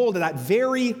 And behold, at that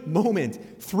very moment,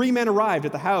 3 men arrived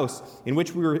at the house in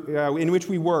which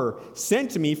we were,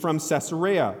 sent to me from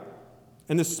Caesarea.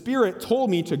 And the Spirit told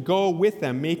me to go with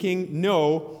them, making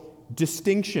no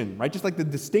distinction, right? Just like the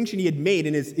distinction he had made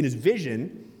in his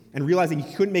vision, and realizing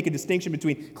he couldn't make a distinction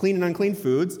between clean and unclean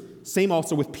foods, same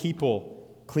also with people,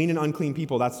 clean and unclean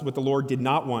people. That's what the Lord did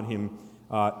not want him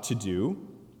to do.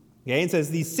 Okay, and it says,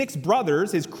 these 6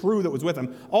 brothers, his crew that was with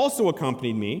him, also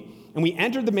accompanied me, and we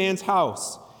entered the man's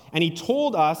house. And he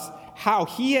told us how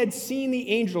he had seen the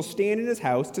angel stand in his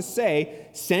house to say,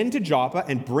 "Send to Joppa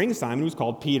and bring Simon, who's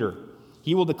called Peter.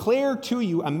 He will declare to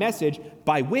you a message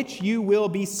by which you will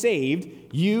be saved,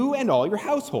 you and all your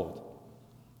household."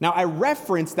 Now, I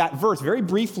referenced that verse very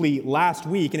briefly last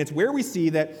week, and it's where we see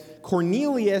that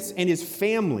Cornelius and his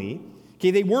family,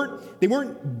 okay, they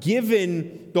weren't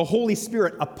given the Holy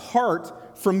Spirit apart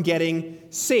from getting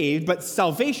saved, but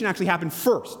salvation actually happened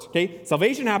first. Okay,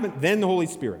 salvation happened, then the Holy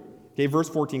Spirit. Okay, verse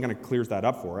 14 kind of clears that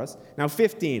up for us. Now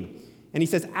 15, and he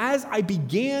says, "As I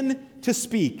began to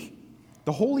speak,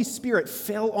 the Holy Spirit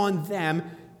fell on them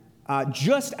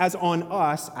just as on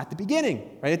us at the beginning,"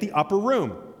 right, at the upper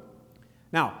room.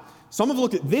 Now, some have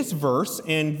looked at this verse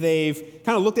and they've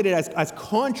kind of looked at it as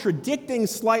contradicting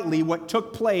slightly what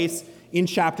took place in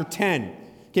chapter 10,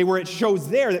 okay, where it shows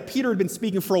there that Peter had been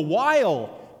speaking for a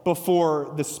while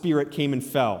before the Spirit came and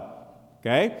fell.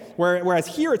 Okay? Whereas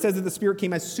here it says that the Spirit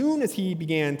came as soon as he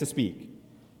began to speak.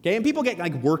 Okay? And people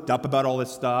get worked up about all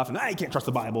this stuff, and you can't trust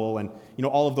the Bible, and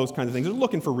all of those kinds of things. They're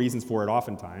looking for reasons for it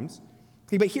oftentimes.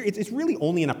 Okay, but here it's really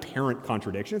only an apparent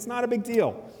contradiction. It's not a big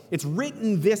deal. It's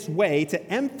written this way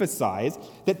to emphasize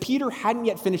that Peter hadn't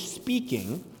yet finished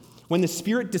speaking when the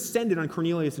Spirit descended on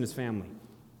Cornelius and his family.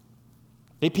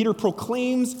 Peter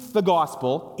proclaims the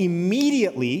gospel.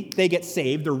 Immediately, they get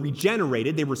saved. They're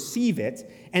regenerated. They receive it.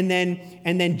 And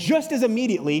then just as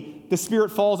immediately, the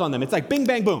Spirit falls on them. It's like bing,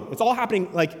 bang, boom. It's all happening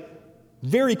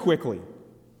very quickly.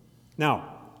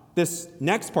 Now, this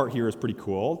next part here is pretty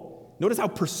cool. Notice how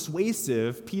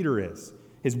persuasive Peter is.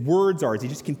 His words are as he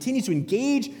just continues to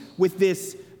engage with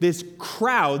this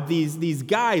crowd, these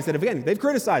guys that have, again, they've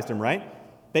criticized him, right?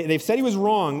 They've said he was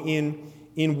wrong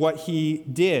in what he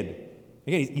did.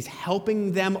 Again, he's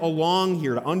helping them along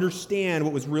here to understand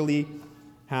what was really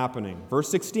happening. Verse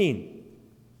 16.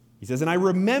 He says, and I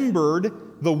remembered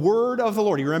the word of the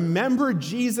Lord. He remembered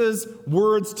Jesus'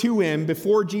 words to him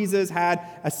before Jesus had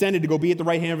ascended to go be at the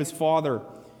right hand of his Father.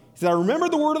 He said, I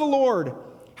remembered the word of the Lord,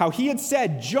 how he had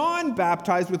said, John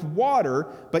baptized with water,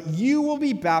 but you will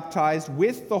be baptized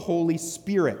with the Holy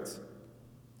Spirit.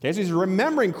 Okay, so he's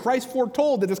remembering Christ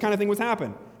foretold that this kind of thing was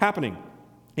happening.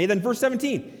 Okay, then verse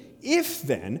 17. If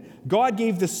then God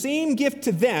gave the same gift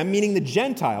to them, meaning the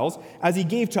Gentiles, as he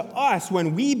gave to us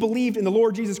when we believed in the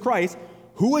Lord Jesus Christ,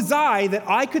 who was I that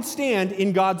I could stand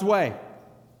in God's way?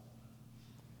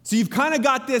 So you've kind of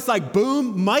got this like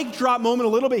boom, mic drop moment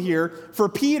a little bit here for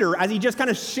Peter as he just kind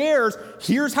of shares,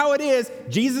 here's how it is.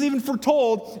 Jesus even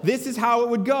foretold this is how it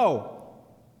would go.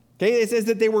 Okay, it says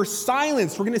that they were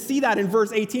silenced. We're going to see that in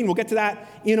verse 18. We'll get to that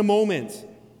in a moment.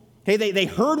 Okay, they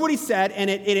heard what he said, and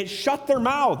it shut their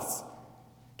mouths.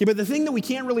 Okay, but the thing that we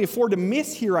can't really afford to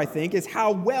miss here, I think, is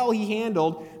how well he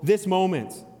handled this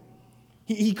moment.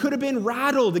 He could have been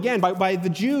rattled, again, by the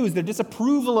Jews, their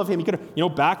disapproval of him. He could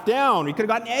have, backed down. He could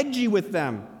have gotten edgy with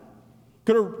them.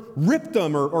 Could have ripped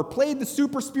them or played the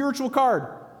super spiritual card.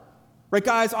 Right,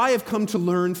 guys, I have come to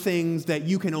learn things that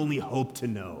you can only hope to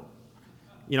know.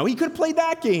 He could have played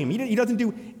that game. He doesn't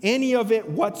do any of it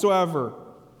whatsoever.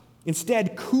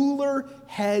 Instead, cooler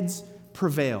heads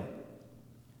prevail.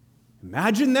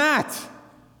 Imagine that,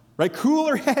 right?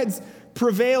 Cooler heads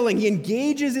prevailing. He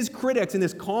engages his critics in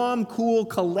this calm, cool,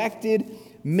 collected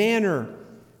manner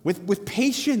with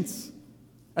patience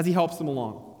as he helps them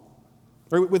along,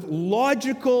 right? With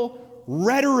logical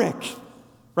rhetoric,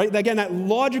 right? Again, that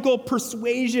logical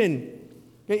persuasion,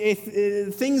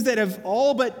 things that have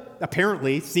all but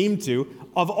apparently seem to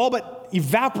have all but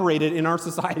evaporated in our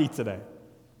society today.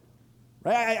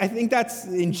 Right? I think that's,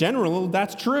 in general,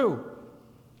 that's true.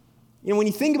 When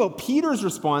you think about Peter's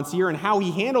response here and how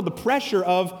he handled the pressure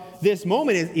of this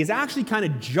moment is actually kind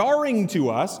of jarring to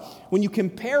us when you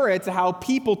compare it to how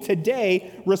people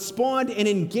today respond and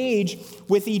engage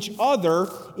with each other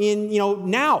in,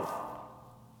 now.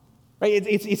 Right?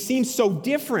 It seems so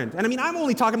different. And I'm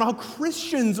only talking about how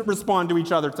Christians respond to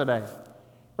each other today.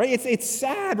 Right? It's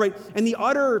sad, right? And the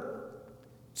utter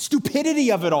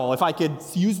stupidity of it all, if I could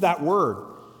use that word.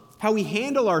 How we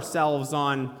handle ourselves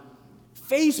on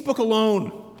Facebook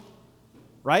alone,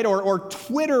 right? Or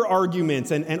Twitter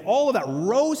arguments and all of that,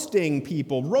 roasting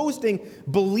people, roasting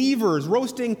believers,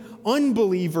 roasting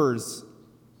unbelievers.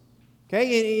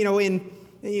 Okay?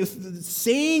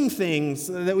 Saying things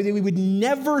that we would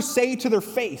never say to their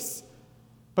face.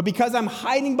 But because I'm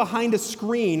hiding behind a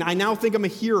screen, I now think I'm a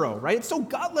hero, right? It's so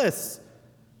gutless.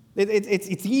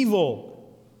 It's evil.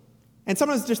 And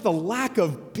sometimes just the lack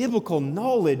of biblical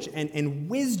knowledge and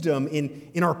wisdom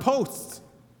in our posts,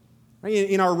 right?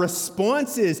 In our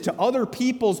responses to other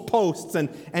people's posts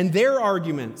and their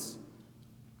arguments.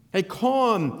 A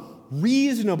calm,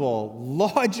 reasonable,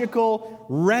 logical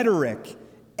rhetoric,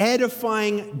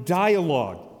 edifying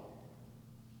dialogue.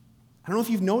 I don't know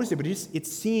if you've noticed it, but it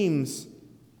seems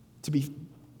to be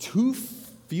too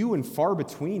few and far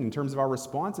between in terms of our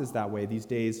responses that way these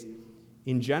days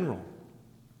in general.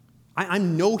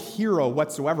 I'm no hero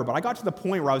whatsoever, but I got to the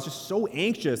point where I was just so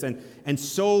anxious and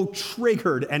so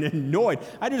triggered and annoyed.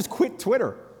 I just quit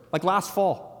Twitter, like last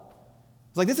fall.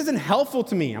 It's like, this isn't helpful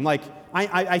to me. I'm like,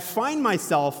 I find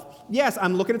myself, yes,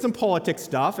 I'm looking at some politics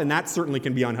stuff, and that certainly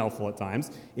can be unhelpful at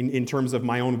times in terms of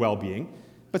my own well-being.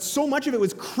 But so much of it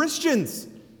was Christians.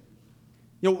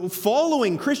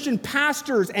 Following Christian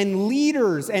pastors and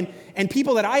leaders and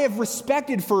people that I have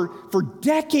respected for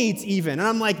decades even. And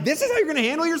I'm like, this is how you're going to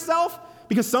handle yourself?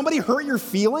 Because somebody hurt your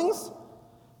feelings?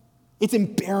 It's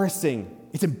embarrassing.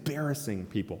 It's embarrassing,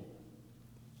 people.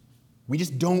 We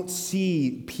just don't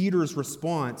see Peter's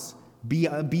response be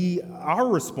our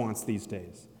response these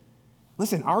days.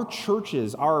 Listen, our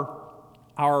churches,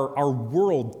 our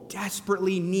world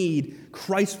desperately need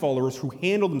Christ followers who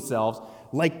handle themselves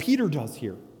like Peter does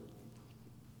here,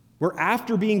 where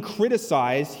after being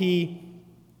criticized, he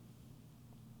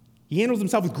handles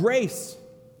himself with grace.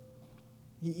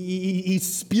 He's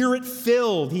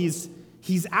spirit-filled. He's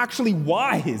actually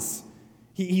wise.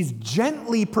 He's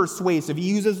gently persuasive.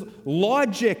 He uses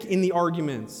logic in the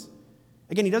arguments.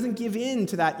 Again, he doesn't give in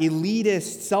to that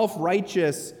elitist,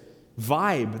 self-righteous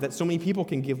vibe that so many people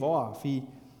can give off. He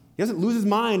doesn't lose his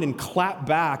mind and clap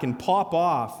back and pop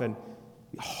off and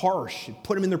harsh,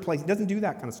 put them in their place. He doesn't do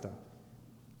that kind of stuff.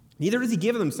 Neither does he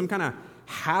give them some kind of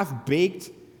half-baked,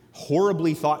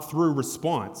 horribly thought-through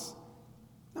response.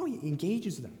 No, he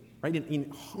engages them, right, in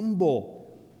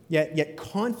humble, yet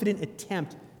confident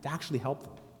attempt to actually help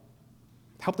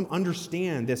them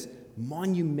understand this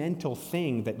monumental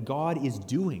thing that God is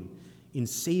doing in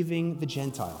saving the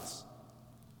Gentiles.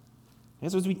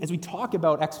 And so as we talk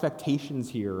about expectations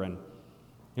here, and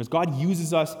as God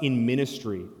uses us in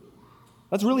ministry,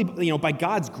 let's really, by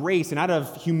God's grace and out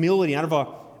of humility, out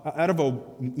of a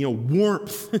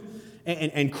warmth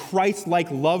and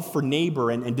Christ-like love for neighbor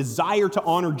and desire to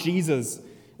honor Jesus,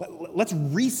 let's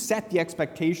reset the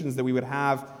expectations that we would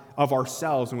have of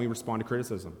ourselves when we respond to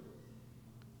criticism.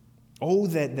 Oh,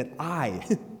 that I,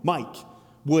 Mike,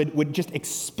 would just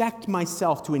expect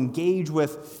myself to engage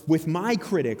with my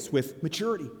critics with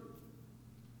maturity,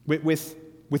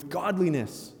 with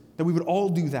godliness, that we would all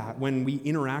do that when we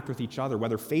interact with each other,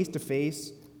 whether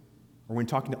face-to-face or when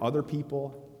talking to other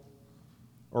people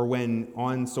or when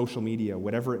on social media,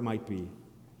 whatever it might be.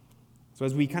 So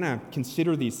as we kind of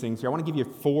consider these things here, I want to give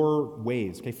you 4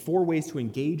 ways, okay? 4 ways to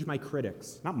engage my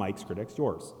critics. Not Mike's critics,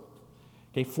 yours.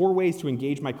 Okay, 4 ways to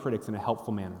engage my critics in a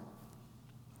helpful manner.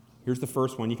 Here's the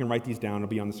first one. You can write these down. It'll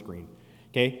be on the screen.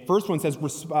 Okay, first one says,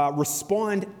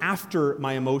 respond after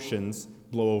my emotions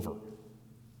blow over.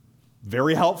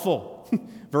 Very helpful.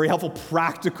 Very helpful,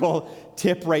 practical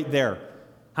tip right there.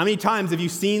 How many times have you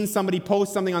seen somebody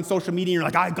post something on social media and you're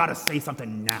like, I've got to say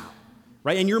something now,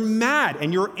 right? And you're mad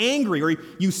and you're angry, or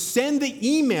you send the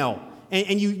email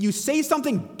and you say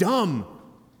something dumb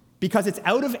because it's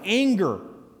out of anger.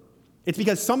 It's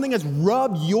because something has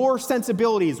rubbed your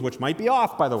sensibilities, which might be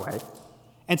off, by the way.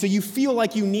 And so you feel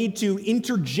like you need to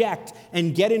interject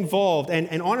and get involved.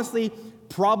 And honestly,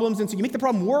 problems, and so you make the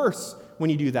problem worse when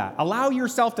you do that. Allow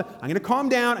yourself to, I'm going to calm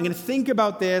down, I'm going to think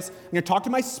about this, I'm going to talk to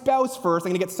my spouse first,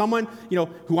 I'm going to get someone,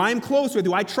 who I'm close with,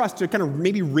 who I trust, to kind of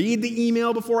maybe read the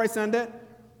email before I send it.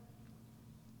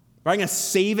 Right? I'm going to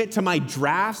save it to my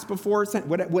drafts before it's sent.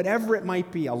 Whatever it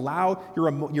might be, allow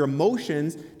your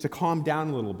emotions to calm down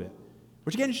a little bit.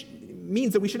 Which again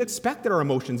means that we should expect that our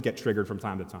emotions get triggered from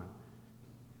time to time.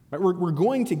 Right? We're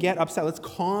going to get upset. Let's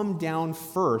calm down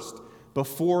first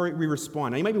before we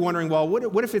respond. Now you might be wondering, well,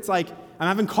 what if it's like I'm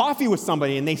having coffee with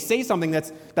somebody and they say something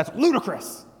that's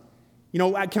ludicrous?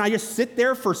 Can I just sit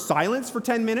there for silence for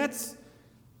 10 minutes?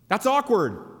 That's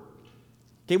awkward.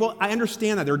 Okay, well, I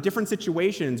understand that. There are different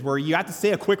situations where you have to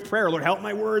say a quick prayer, Lord, help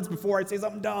my words before I say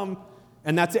something dumb.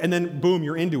 And that's it. And then, boom,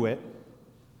 you're into it.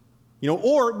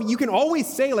 Or you can always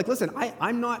say, listen,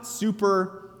 I'm not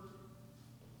super...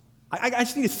 I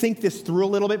just need to think this through a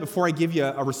little bit before I give you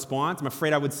a response. I'm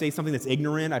afraid I would say something that's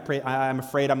ignorant. I'm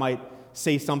afraid I might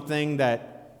say something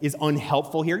that is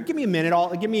unhelpful here. Give me a minute.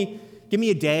 Give me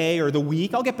a day or the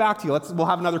week. I'll get back to you. We'll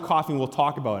have another coffee and we'll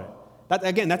talk about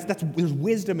it. There's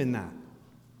wisdom in that.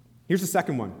 Here's the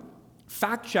second one.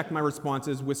 Fact check my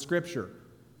responses with Scripture.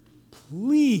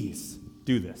 Please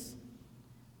do this.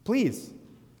 Please.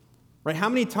 Right? How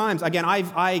many times, again,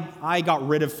 I got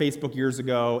rid of Facebook years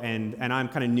ago, and I'm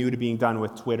kind of new to being done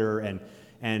with Twitter, and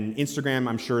Instagram,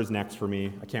 I'm sure, is next for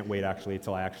me. I can't wait, actually,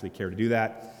 until I actually care to do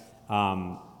that.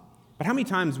 But how many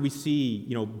times we see,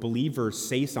 believers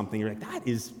say something, you're like, that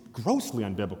is grossly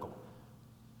unbiblical.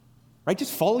 Right?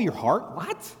 Just follow your heart?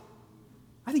 What?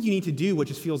 I think you need to do what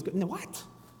just feels good. No, what?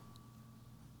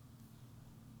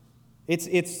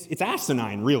 It's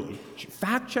asinine, really.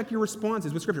 Fact check your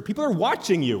responses with Scripture. People are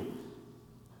watching you.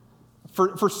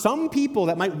 For some people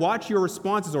that might watch your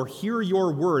responses or hear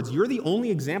your words, you're the only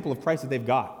example of Christ that they've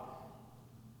got.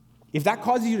 If that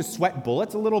causes you to sweat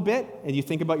bullets a little bit and you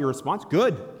think about your response,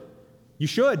 good. You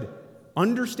should.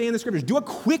 Understand the Scriptures. Do a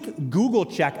quick Google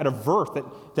check at a verse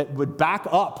that would back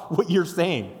up what you're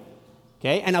saying.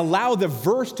 Okay? And allow the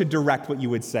verse to direct what you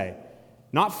would say.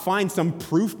 Not find some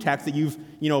proof text that you've,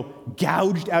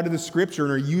 gouged out of the Scripture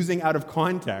and are using out of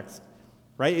context.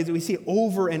 Right? As we see it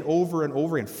over and over and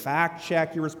over again. Fact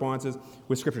check your responses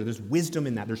with Scripture. There's wisdom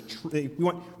in that. We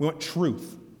want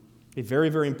truth. Okay, very,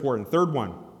 very important. Third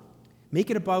one,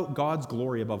 make it about God's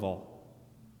glory above all.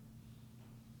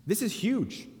 This is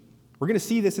huge. We're going to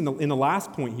see this in the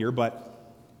last point here, but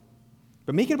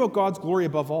make it about God's glory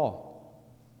above all.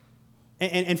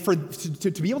 And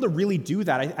to be able to really do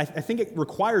that, I think it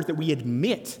requires that we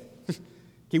admit,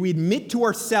 we admit to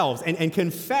ourselves and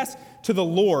confess to the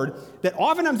Lord that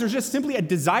oftentimes there's just simply a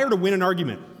desire to win an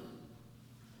argument.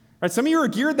 Right? Some of you are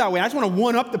geared that way. I just want to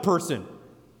one-up the person.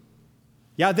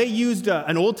 Yeah, they used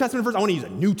an Old Testament verse. I want to use a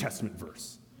New Testament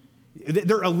verse.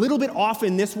 They're a little bit off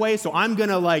in this way, so I'm going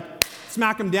to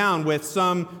smack them down with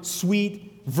some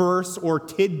sweet verse or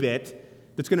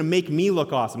tidbit that's going to make me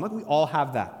look awesome. Look, we all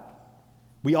have that.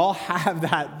 We all have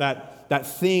that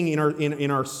thing in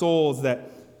our souls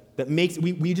that makes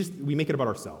we make it about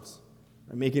ourselves.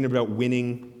 Making it about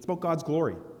winning. It's about God's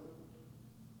glory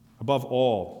above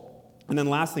all. And then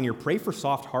last thing here, pray for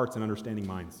soft hearts and understanding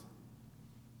minds.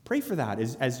 Pray for that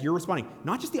as you're responding.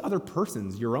 Not just the other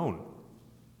person's, your own.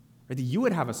 right? That you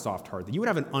would have a soft heart, that you would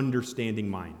have an understanding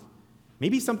mind.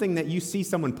 Maybe something that you see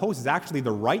someone post is actually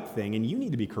the right thing and you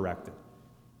need to be corrected.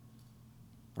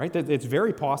 Right? That it's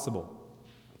very possible.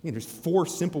 There's 4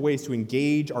 simple ways to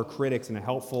engage our critics in a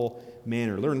helpful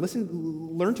manner.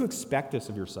 Learn to expect this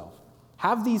of yourself.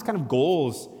 Have these kind of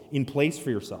goals in place for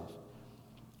yourself.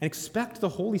 And expect the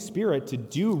Holy Spirit to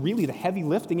do really the heavy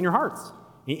lifting in your hearts,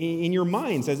 in your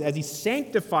minds, as He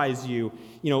sanctifies you,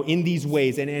 in these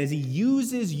ways, and as He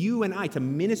uses you and I to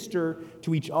minister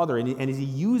to each other, and as He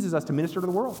uses us to minister to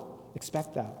the world.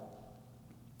 Expect that.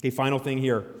 Okay, final thing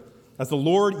here. As the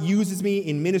Lord uses me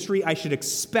in ministry, I should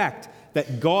expect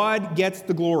that God gets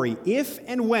the glory if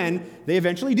and when they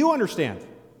eventually do understand.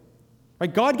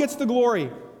 Right? God gets the glory.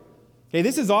 Okay,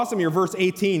 this is awesome here, verse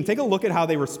 18. Take a look at how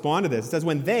they respond to this. It says,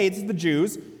 when this is the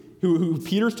Jews who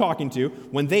Peter's talking to,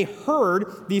 when they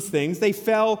heard these things, they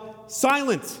fell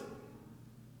silent.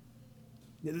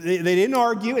 They didn't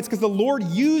argue. It's because the Lord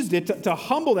used it to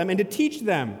humble them and to teach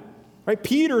them. Right?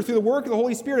 Peter, through the work of the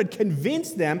Holy Spirit, had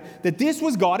convinced them that this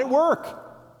was God at work.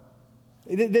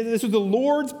 This was the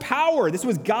Lord's power. This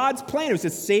was God's plan. It was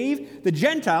to save the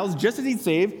Gentiles just as He'd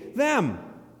saved them.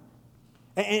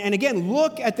 And again,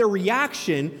 look at their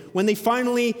reaction when they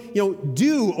finally,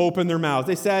 do open their mouths.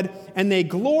 They said, and they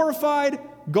glorified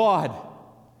God.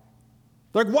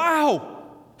 They're like, wow,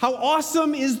 how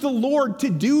awesome is the Lord to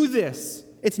do this.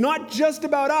 It's not just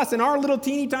about us and our little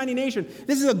teeny tiny nation.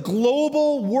 This is a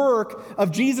global work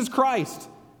of Jesus Christ.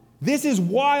 This is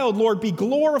wild, Lord, be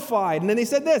glorified. And then they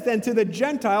said this, then to the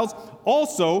Gentiles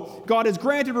also God has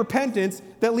granted repentance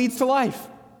that leads to life.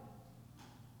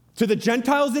 To the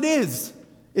Gentiles it is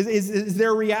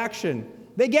their reaction.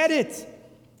 They get it.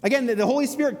 Again, the Holy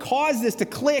Spirit caused this to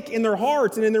click in their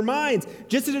hearts and in their minds,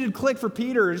 just as it had clicked for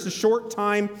Peter just a short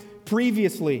time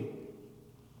previously.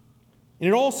 And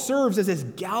it all serves as this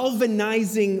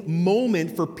galvanizing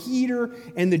moment for Peter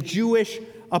and the Jewish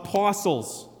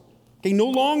apostles. Okay, no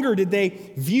longer did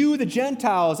they view the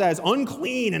Gentiles as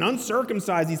unclean and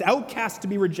uncircumcised, these outcasts to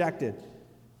be rejected.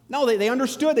 No, they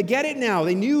understood. They get it now.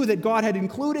 They knew that God had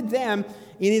included them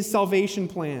in His salvation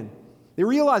plan. They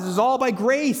realized it was all by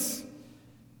grace.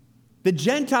 The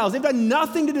Gentiles, they've done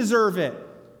nothing to deserve it,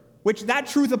 which that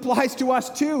truth applies to us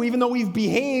too, even though we've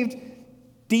behaved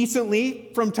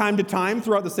decently from time to time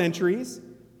throughout the centuries.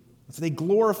 So they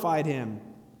glorified Him.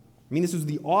 This was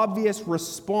the obvious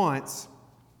response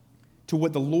to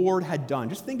what the Lord had done.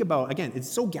 Just think about, again, it's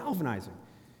so galvanizing.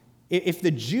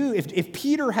 If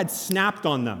Peter had snapped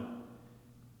on them,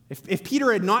 if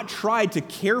Peter had not tried to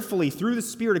carefully, through the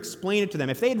Spirit, explain it to them,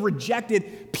 if they had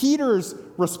rejected Peter's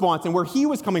response and where he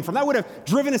was coming from, that would have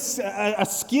driven a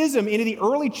schism into the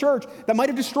early church that might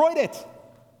have destroyed it.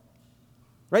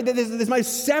 Right? This might have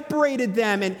separated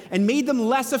them and made them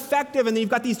less effective. And then you've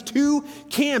got these 2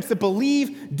 camps that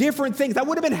believe different things. That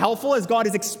would have been helpful as God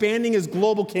is expanding His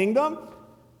global kingdom.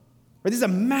 Right? This is a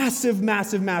massive,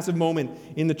 massive, massive moment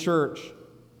in the church.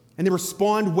 And they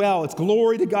respond well. It's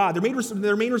glory to God.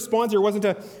 Their main response here wasn't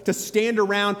to stand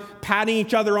around patting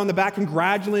each other on the back,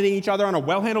 congratulating each other on a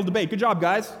well-handled debate. Good job,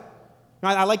 guys.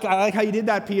 I like how you did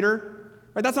that, Peter.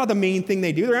 Right? That's not the main thing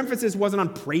they do. Their emphasis wasn't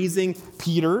on praising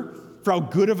Peter for how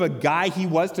good of a guy he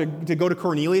was to go to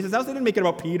Cornelius. They didn't make it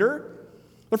about Peter.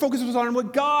 Their focus was on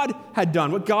what God had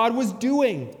done, what God was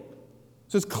doing.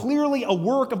 So it's clearly a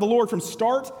work of the Lord from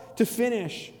start to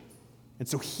finish. And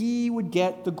so He would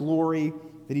get the glory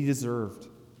that He deserved.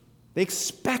 They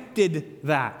expected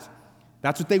that.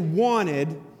 That's what they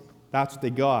wanted. That's what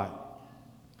they got.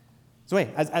 So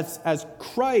as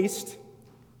Christ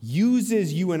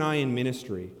uses you and I in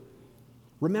ministry,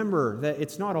 remember that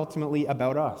it's not ultimately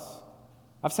about us.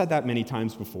 I've said that many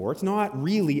times before. It's not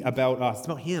really about us. It's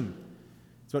about Him.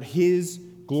 It's about His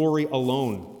glory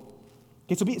alone.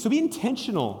 Okay, so be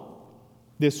intentional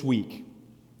this week.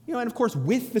 And of course,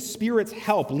 with the Spirit's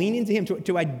help, lean into Him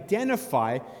to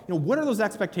identify, what are those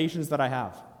expectations that I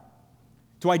have?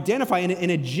 To identify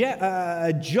and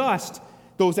adjust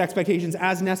those expectations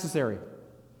as necessary.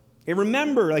 And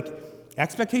remember,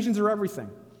 expectations are everything.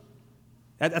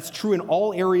 That's true in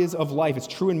all areas of life. It's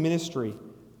true in ministry.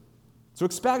 So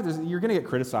expect you're going to get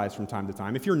criticized from time to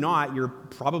time. If you're not, you're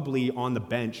probably on the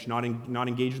bench, not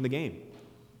engaged in the game.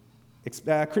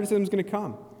 Criticism is going to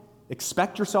come.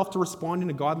 Expect yourself to respond in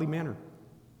a godly manner.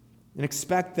 And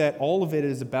expect that all of it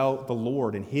is about the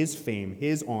Lord and His fame,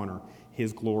 His honor,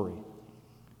 His glory.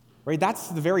 Right? That's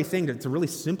the very thing to really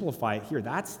simplify it here.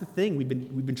 That's the thing we've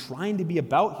been trying to be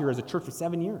about here as a church for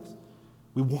 7 years.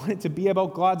 We want it to be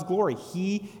about God's glory.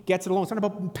 He gets it alone. It's not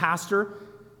about pastor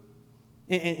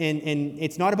And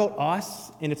it's not about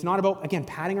us, and it's not about, again,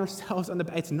 patting ourselves on the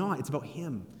back. It's not. It's about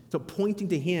him. So pointing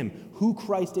to him, who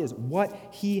Christ is, what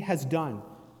he has done.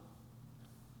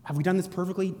 Have we done this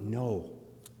perfectly? No.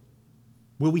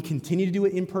 Will we continue to do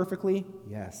it imperfectly?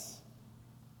 Yes.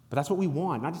 But that's what we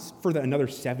want, not just for another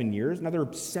 7 years, another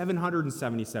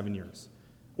 777 years.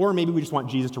 Or maybe we just want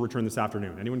Jesus to return this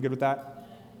afternoon. Anyone good with that?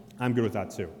 I'm good with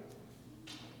that too.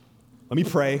 Let me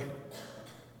pray, and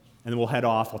then we'll head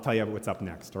off. I'll tell you what's up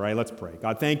next. All right, let's pray.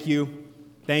 God, thank you.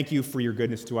 Thank you for your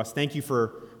goodness to us. Thank you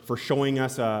for showing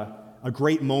us a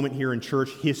great moment here in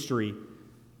church history,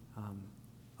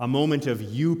 a moment of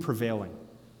you prevailing.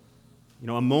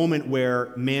 A moment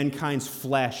where mankind's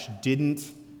flesh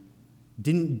didn't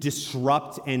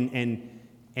disrupt and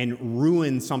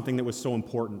ruin something that was so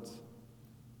important.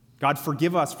 God,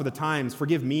 forgive us for the times,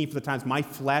 forgive me for the times my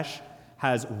flesh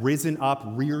has risen up,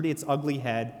 reared its ugly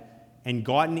head, and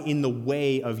gotten in the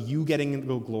way of you getting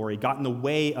the glory, gotten in the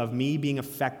way of me being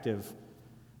effective,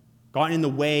 gotten in the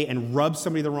way and rubbed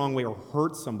somebody the wrong way or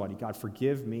hurt somebody. God,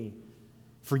 forgive me.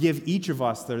 Forgive each of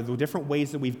us the different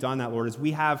ways that we've done that, Lord, as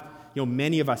we have,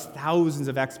 many of us, thousands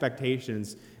of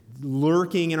expectations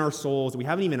lurking in our souls that we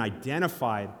haven't even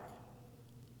identified.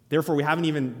 Therefore, we haven't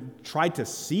even tried to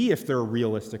see if they're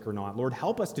realistic or not. Lord,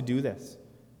 help us to do this.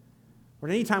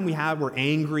 Lord, anytime we're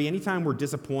angry, anytime we're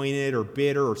disappointed or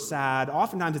bitter or sad,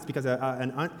 oftentimes it's because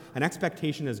an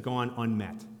expectation has gone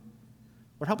unmet.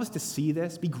 Lord, help us to see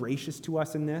this. Be gracious to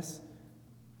us in this.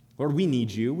 Lord, we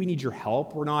need you. We need your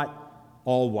help. We're not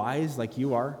all wise like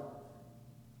you are.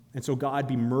 And so, God,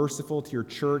 be merciful to your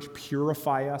church.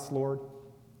 Purify us, Lord.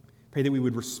 Pray that we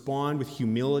would respond with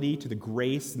humility to the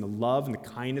grace and the love and the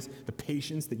kindness, the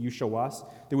patience that you show us,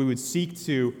 that we would seek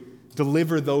to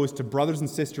deliver those to brothers and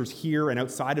sisters here and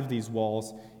outside of these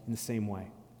walls in the same way.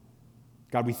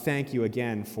 God, we thank you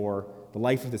again for the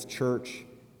life of this church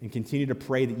and continue to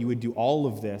pray that you would do all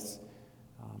of this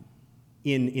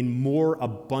in more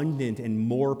abundant and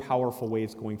more powerful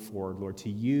ways going forward. Lord, to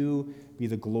you be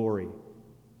the glory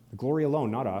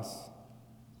alone, not us.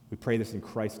 We pray this in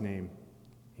Christ's name.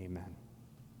 Amen.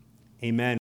 Amen.